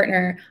 my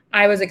partner,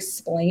 I was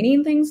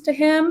explaining things to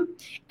him,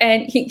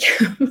 and he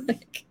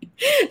like,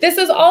 this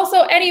is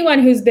also anyone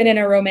who's been in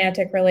a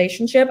romantic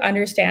relationship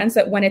understands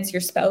that when it's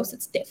your spouse,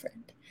 it's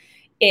different.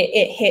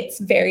 It hits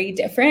very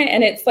different.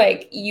 And it's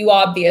like, you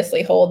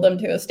obviously hold them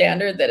to a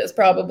standard that is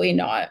probably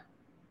not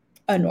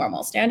a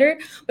normal standard.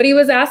 But he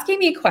was asking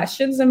me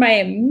questions, and my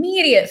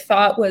immediate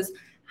thought was,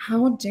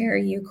 how dare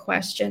you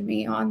question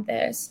me on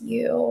this,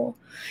 you,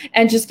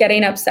 and just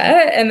getting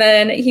upset. And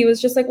then he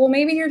was just like, well,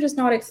 maybe you're just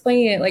not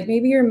explaining it. Like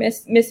maybe you're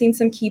missing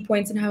some key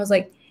points. And I was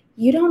like,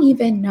 you don't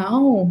even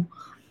know.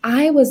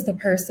 I was the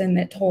person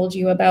that told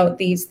you about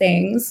these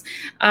things.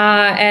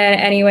 And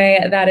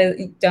anyway, that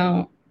is,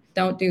 don't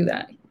do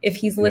that. If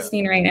he's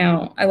listening right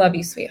now, I love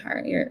you,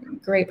 sweetheart. You're a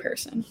great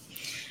person.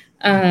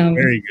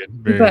 Very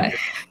good. But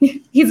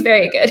good. He's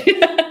very good.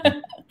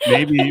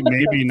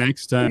 maybe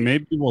next time,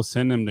 maybe we'll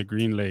send him to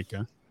Green Lake.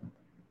 Huh?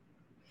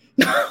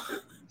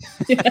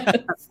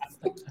 Yes.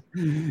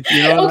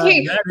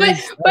 Okay,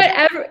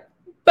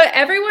 but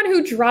everyone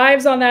who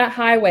drives on that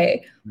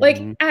highway,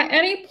 like at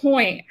any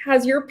point,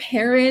 has your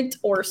parent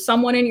or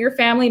someone in your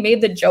family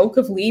made the joke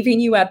of leaving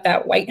you at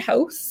that White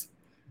House?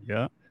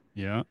 Yeah.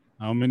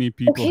 How many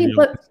people?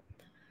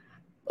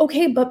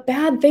 Okay, but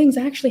bad things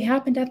actually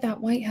happened at that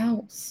White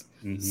House.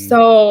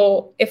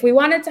 So if we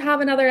wanted to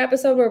have another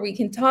episode where we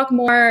can talk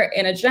more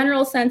in a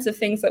general sense of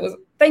things that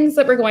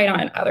were going on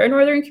in other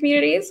northern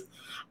communities,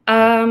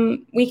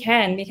 we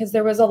can, because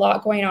there was a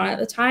lot going on at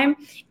the time.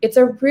 It's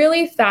a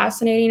really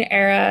fascinating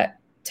era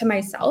to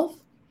myself.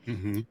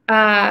 And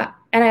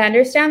I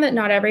understand that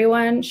not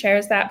everyone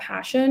shares that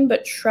passion,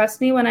 but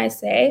trust me when I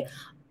say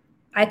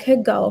I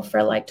could go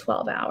for like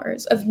 12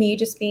 hours of me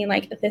just being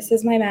like, this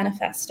is my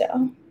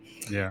manifesto.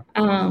 Yeah.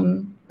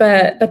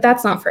 But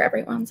that's not for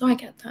everyone. So I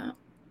get that.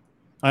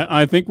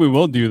 I think we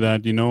will do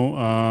that.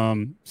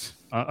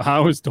 I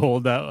was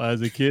told that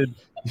as a kid,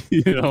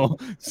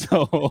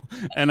 so,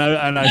 and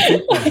I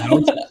think the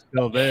house is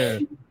still there.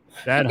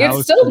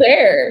 It's still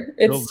there.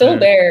 It's still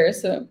there.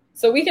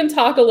 So we can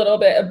talk a little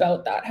bit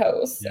about that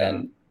house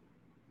and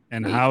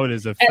how it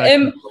is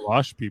affecting the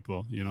Wash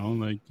people,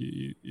 like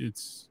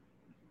it's,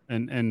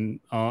 and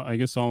I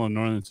guess all in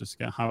northern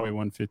Saskatchewan, Highway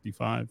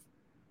 155.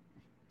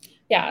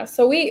 Yeah,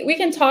 so we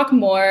can talk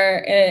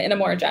more in a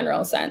more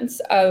general sense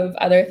of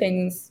other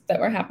things that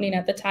were happening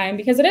at the time,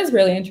 because it is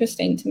really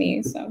interesting to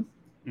me. So,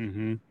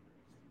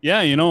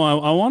 yeah,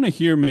 I want to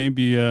hear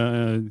maybe.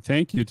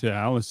 Thank you to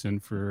Allison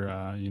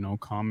for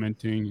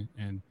commenting,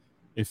 and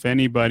if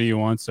anybody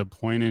wants to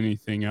point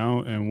anything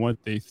out and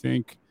what they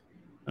think,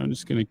 I'm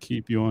just gonna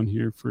keep you on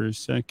here for a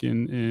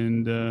second,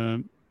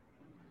 and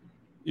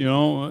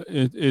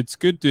it's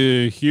good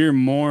to hear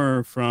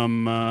more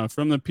from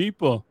the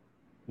people.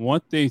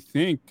 What they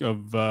think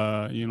of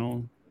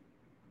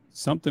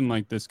something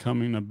like this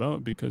coming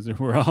about, because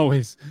we're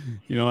always,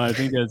 I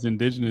think as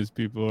Indigenous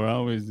people, we're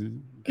always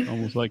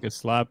almost like a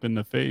slap in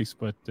the face,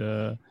 but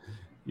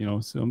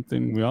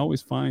something, we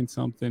always find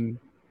something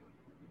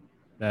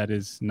that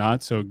is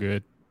not so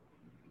good,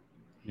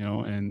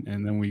 and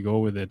then we go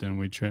with it and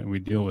we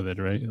deal with it,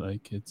 right?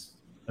 Like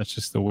that's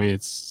just the way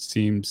it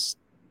seems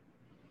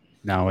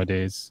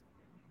nowadays.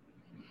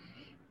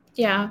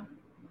 Yeah.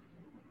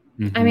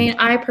 I mean,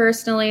 I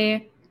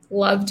personally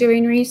love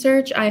doing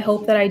research. I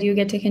hope that I do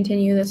get to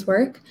continue this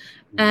work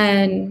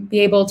and be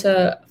able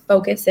to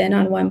focus in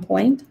on one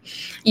point.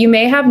 You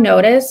may have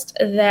noticed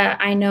that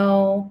I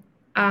know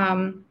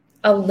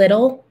a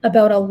little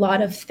about a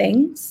lot of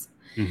things.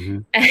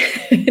 And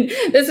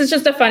this is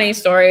just a funny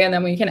story, and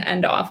then we can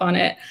end off on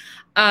it.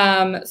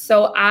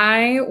 So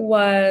I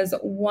was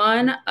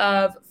one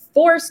of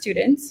 4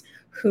 students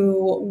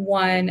who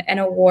won an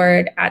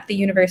award at the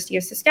University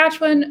of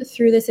Saskatchewan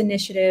through this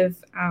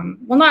initiative.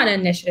 Well, not an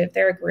initiative,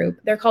 they're a group.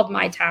 They're called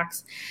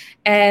MyTax.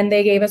 And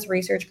they gave us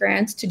research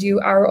grants to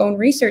do our own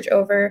research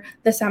over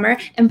the summer.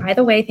 And by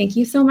the way, thank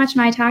you so much,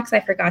 MyTax.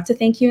 I forgot to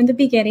thank you in the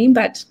beginning,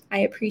 but I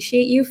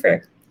appreciate you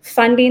for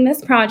funding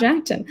this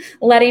project and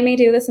letting me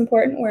do this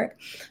important work.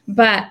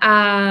 But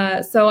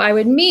so I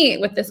would meet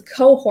with this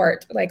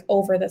cohort like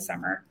over the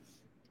summer.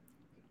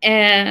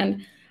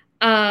 And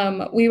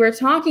we were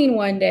talking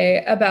one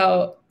day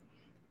about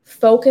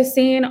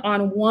focusing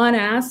on one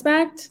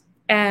aspect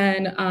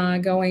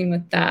and going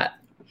with that.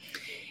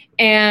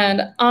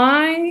 And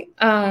I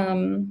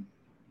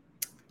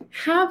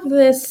have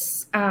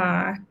this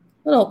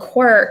little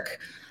quirk.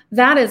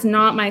 That is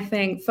not my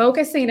thing.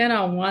 Focusing in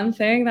on one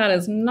thing, that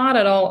is not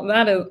at all,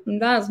 that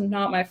is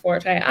not my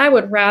forte. I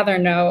would rather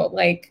know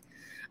like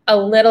a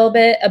little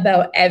bit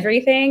about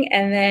everything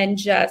and then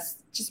just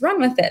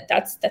run with it.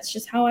 That's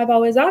just how I've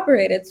always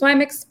operated. So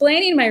I'm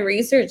explaining my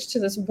research to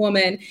this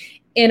woman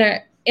in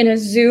a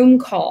Zoom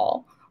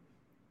call,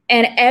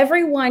 and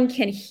everyone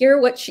can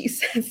hear what she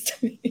says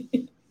to me.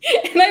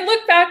 And I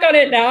look back on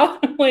it now,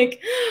 I'm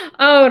like,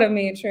 oh,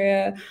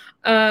 Demetria.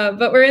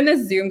 But we're in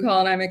this Zoom call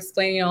and I'm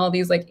explaining all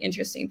these like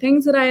interesting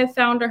things that I have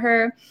found to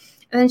her.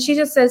 And then she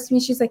just says to me,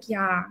 she's like,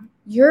 yeah,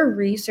 your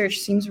research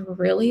seems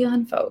really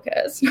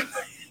unfocused.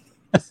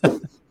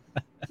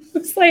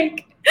 It's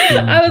like,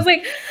 I was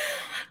like,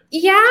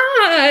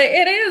 yeah,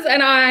 it is.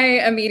 And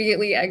I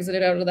immediately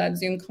exited out of that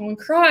Zoom call and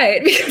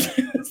cried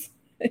because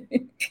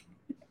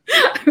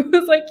I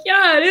was like,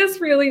 yeah, it is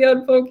really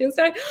unfocused.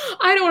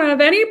 I don't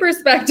have any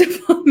perspective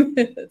on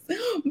this.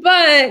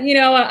 But,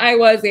 I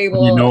was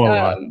able, you know a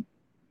lot.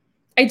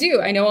 I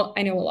do. I know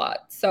a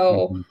lot.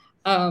 So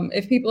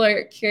If people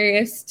are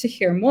curious to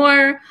hear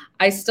more,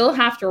 I still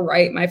have to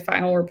write my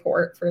final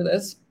report for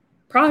this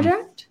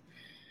project.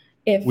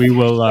 If We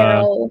will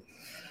Cheryl,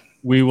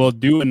 we will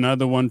do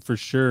another one for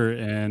sure.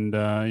 And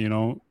you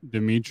know,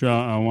 Dimitra,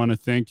 I want to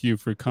thank you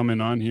for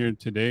coming on here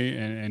today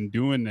and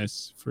doing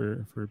this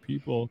for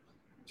people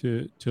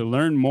to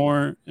learn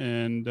more.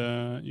 And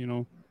you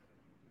know,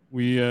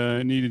 we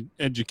need to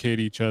educate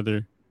each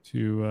other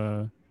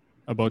to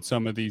about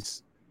some of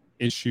these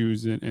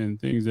issues and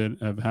things that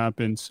have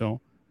happened.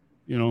 So,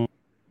 you know,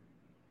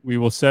 we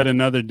will set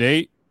another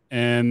date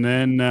and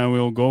then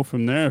we'll go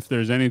from there. If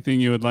there's anything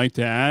you would like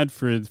to add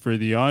for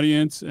the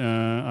audience,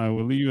 I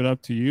will leave it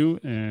up to you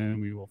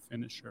and we will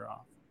finish her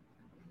off.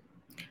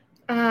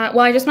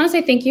 Well, I just want to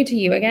say thank you to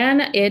you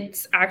again.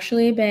 It's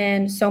actually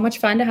been so much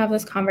fun to have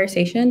this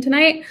conversation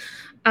tonight.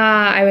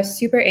 I was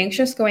super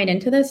anxious going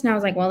into this, and I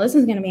was like, well, this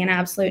is going to be an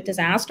absolute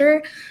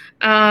disaster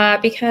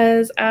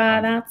because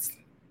that's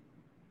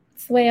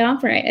the way I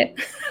operate.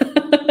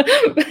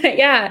 But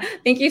yeah,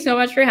 thank you so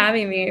much for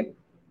having me.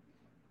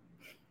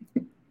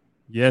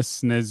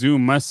 Yes, Nezu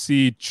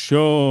Masi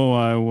Cho.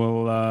 I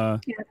will.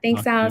 Yeah,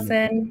 thanks,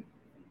 Allison.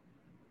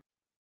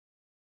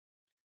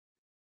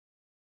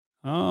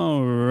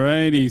 All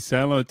righty,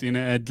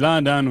 Salotina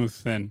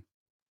Edladanus then.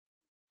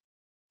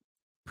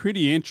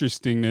 Pretty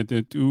interesting that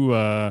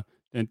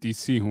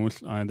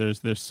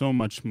there's so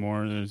much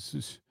more.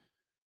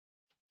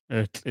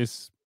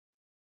 It's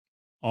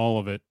all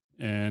of it,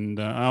 and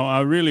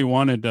I really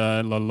wanted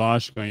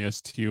Lalashka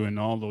STU and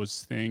all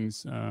those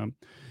things.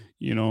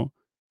 You know,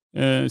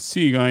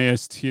 Siga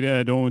STU.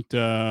 I don't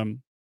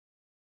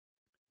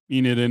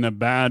mean it in a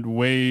bad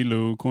way,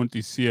 Lu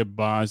Conti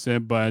base,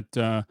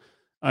 but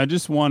I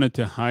just wanted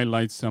to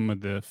highlight some of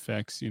the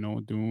effects. You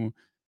know, do.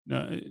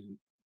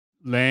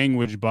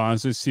 Language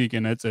base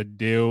seeking that's a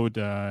deal.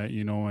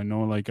 You know, I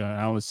know like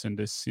Allison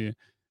this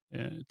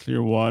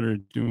Clearwater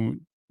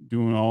doing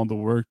all the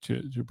work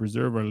to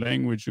preserve our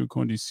language.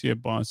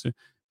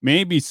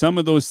 Maybe some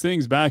of those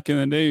things back in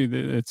the day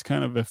that's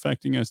kind of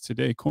affecting us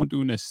today.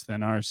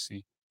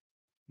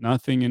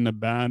 Nothing in a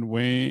bad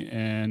way,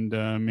 and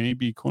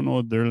maybe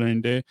kono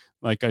derlende,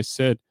 like I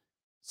said,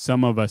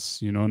 some of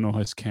us, you know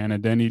has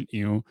Canadian,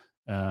 you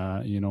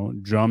know,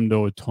 drummed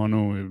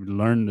tono, we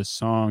learned the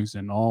songs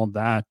and all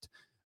that.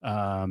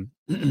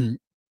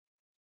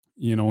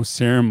 You know,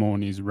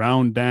 ceremonies,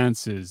 round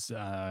dances,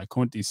 that's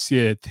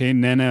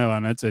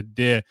a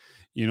day,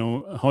 you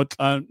know, hot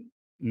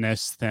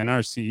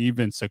nestanarsi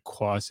even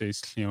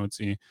sequaces,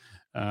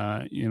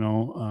 you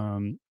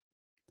know,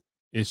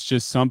 it's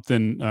just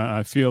something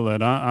I feel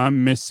that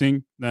I'm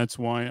missing. That's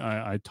why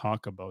I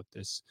talk about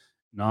this.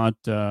 Not,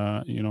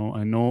 you know,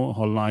 I know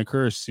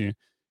Holaikersi,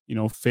 you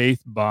know,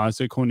 faith base,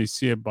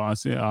 Konisia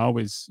base, I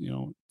always, you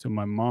know, to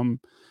my mom,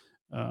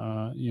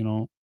 you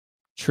know,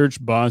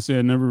 church base,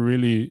 I never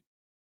really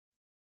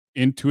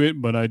into it,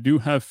 but I do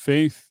have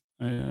faith.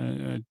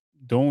 I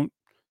don't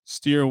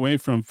steer away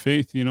from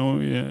faith, you know,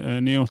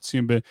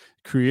 but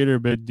creator,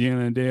 but at the end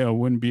of the day, I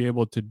wouldn't be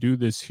able to do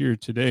this here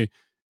today.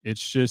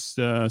 It's just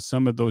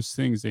some of those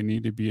things they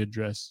need to be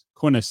addressed.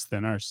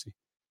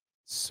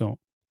 So,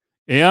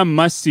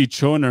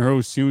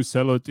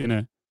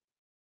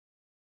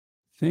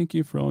 thank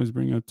you for always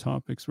bringing up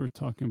topics we're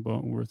talking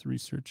about worth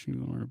researching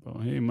more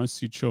about. Hey,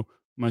 Masicho.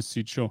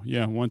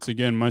 Yeah, once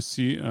again,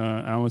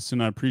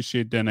 Allison, I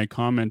appreciate that. And I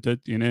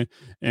commented, you know,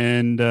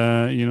 and,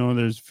 you know,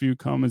 there's a few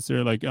comments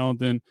there like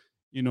Eldon,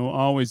 you know,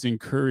 always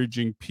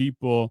encouraging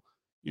people,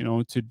 you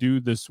know, to do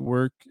this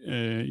work.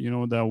 You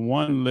know, that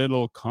one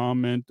little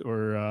comment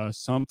or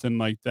something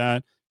like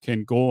that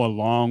can go a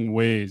long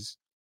ways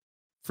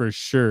for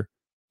sure.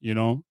 You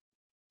know,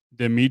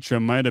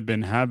 Dimitra might have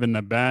been having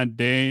a bad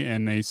day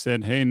and they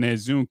said, hey,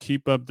 Nezun,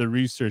 keep up the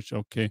research.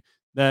 Okay,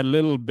 that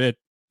little bit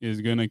is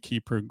going to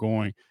keep her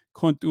going.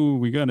 Kontu,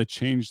 we got to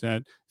change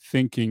that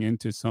thinking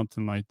into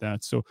something like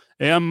that. So,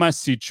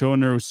 Eamasi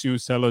choner usiu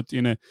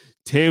salotine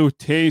teu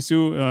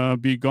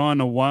tesu be gone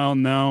a while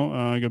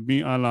now.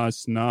 Gabi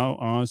alas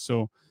now.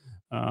 So,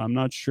 I'm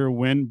not sure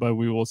when, but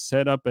we will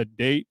set up a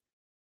date.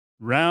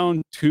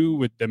 Round 2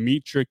 with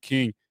Dimitra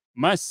King.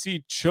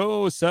 Masi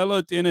cho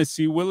salotine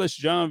si Willis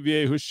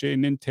Janvier hushe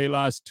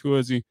nintelas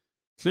tuazi.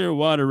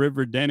 Clearwater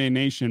River Dene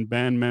Nation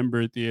band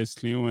member at the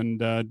SLU and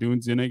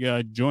Dunziniga.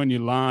 I join you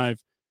live.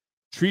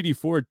 Treaty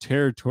 4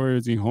 territory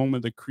is the home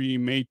of the Cree,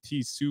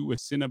 Métis, Sioux,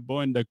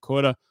 Assiniboine, and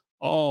Dakota,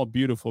 all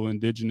beautiful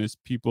indigenous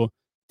people.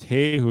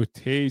 Te hu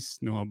te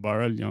sno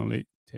habara lyonle.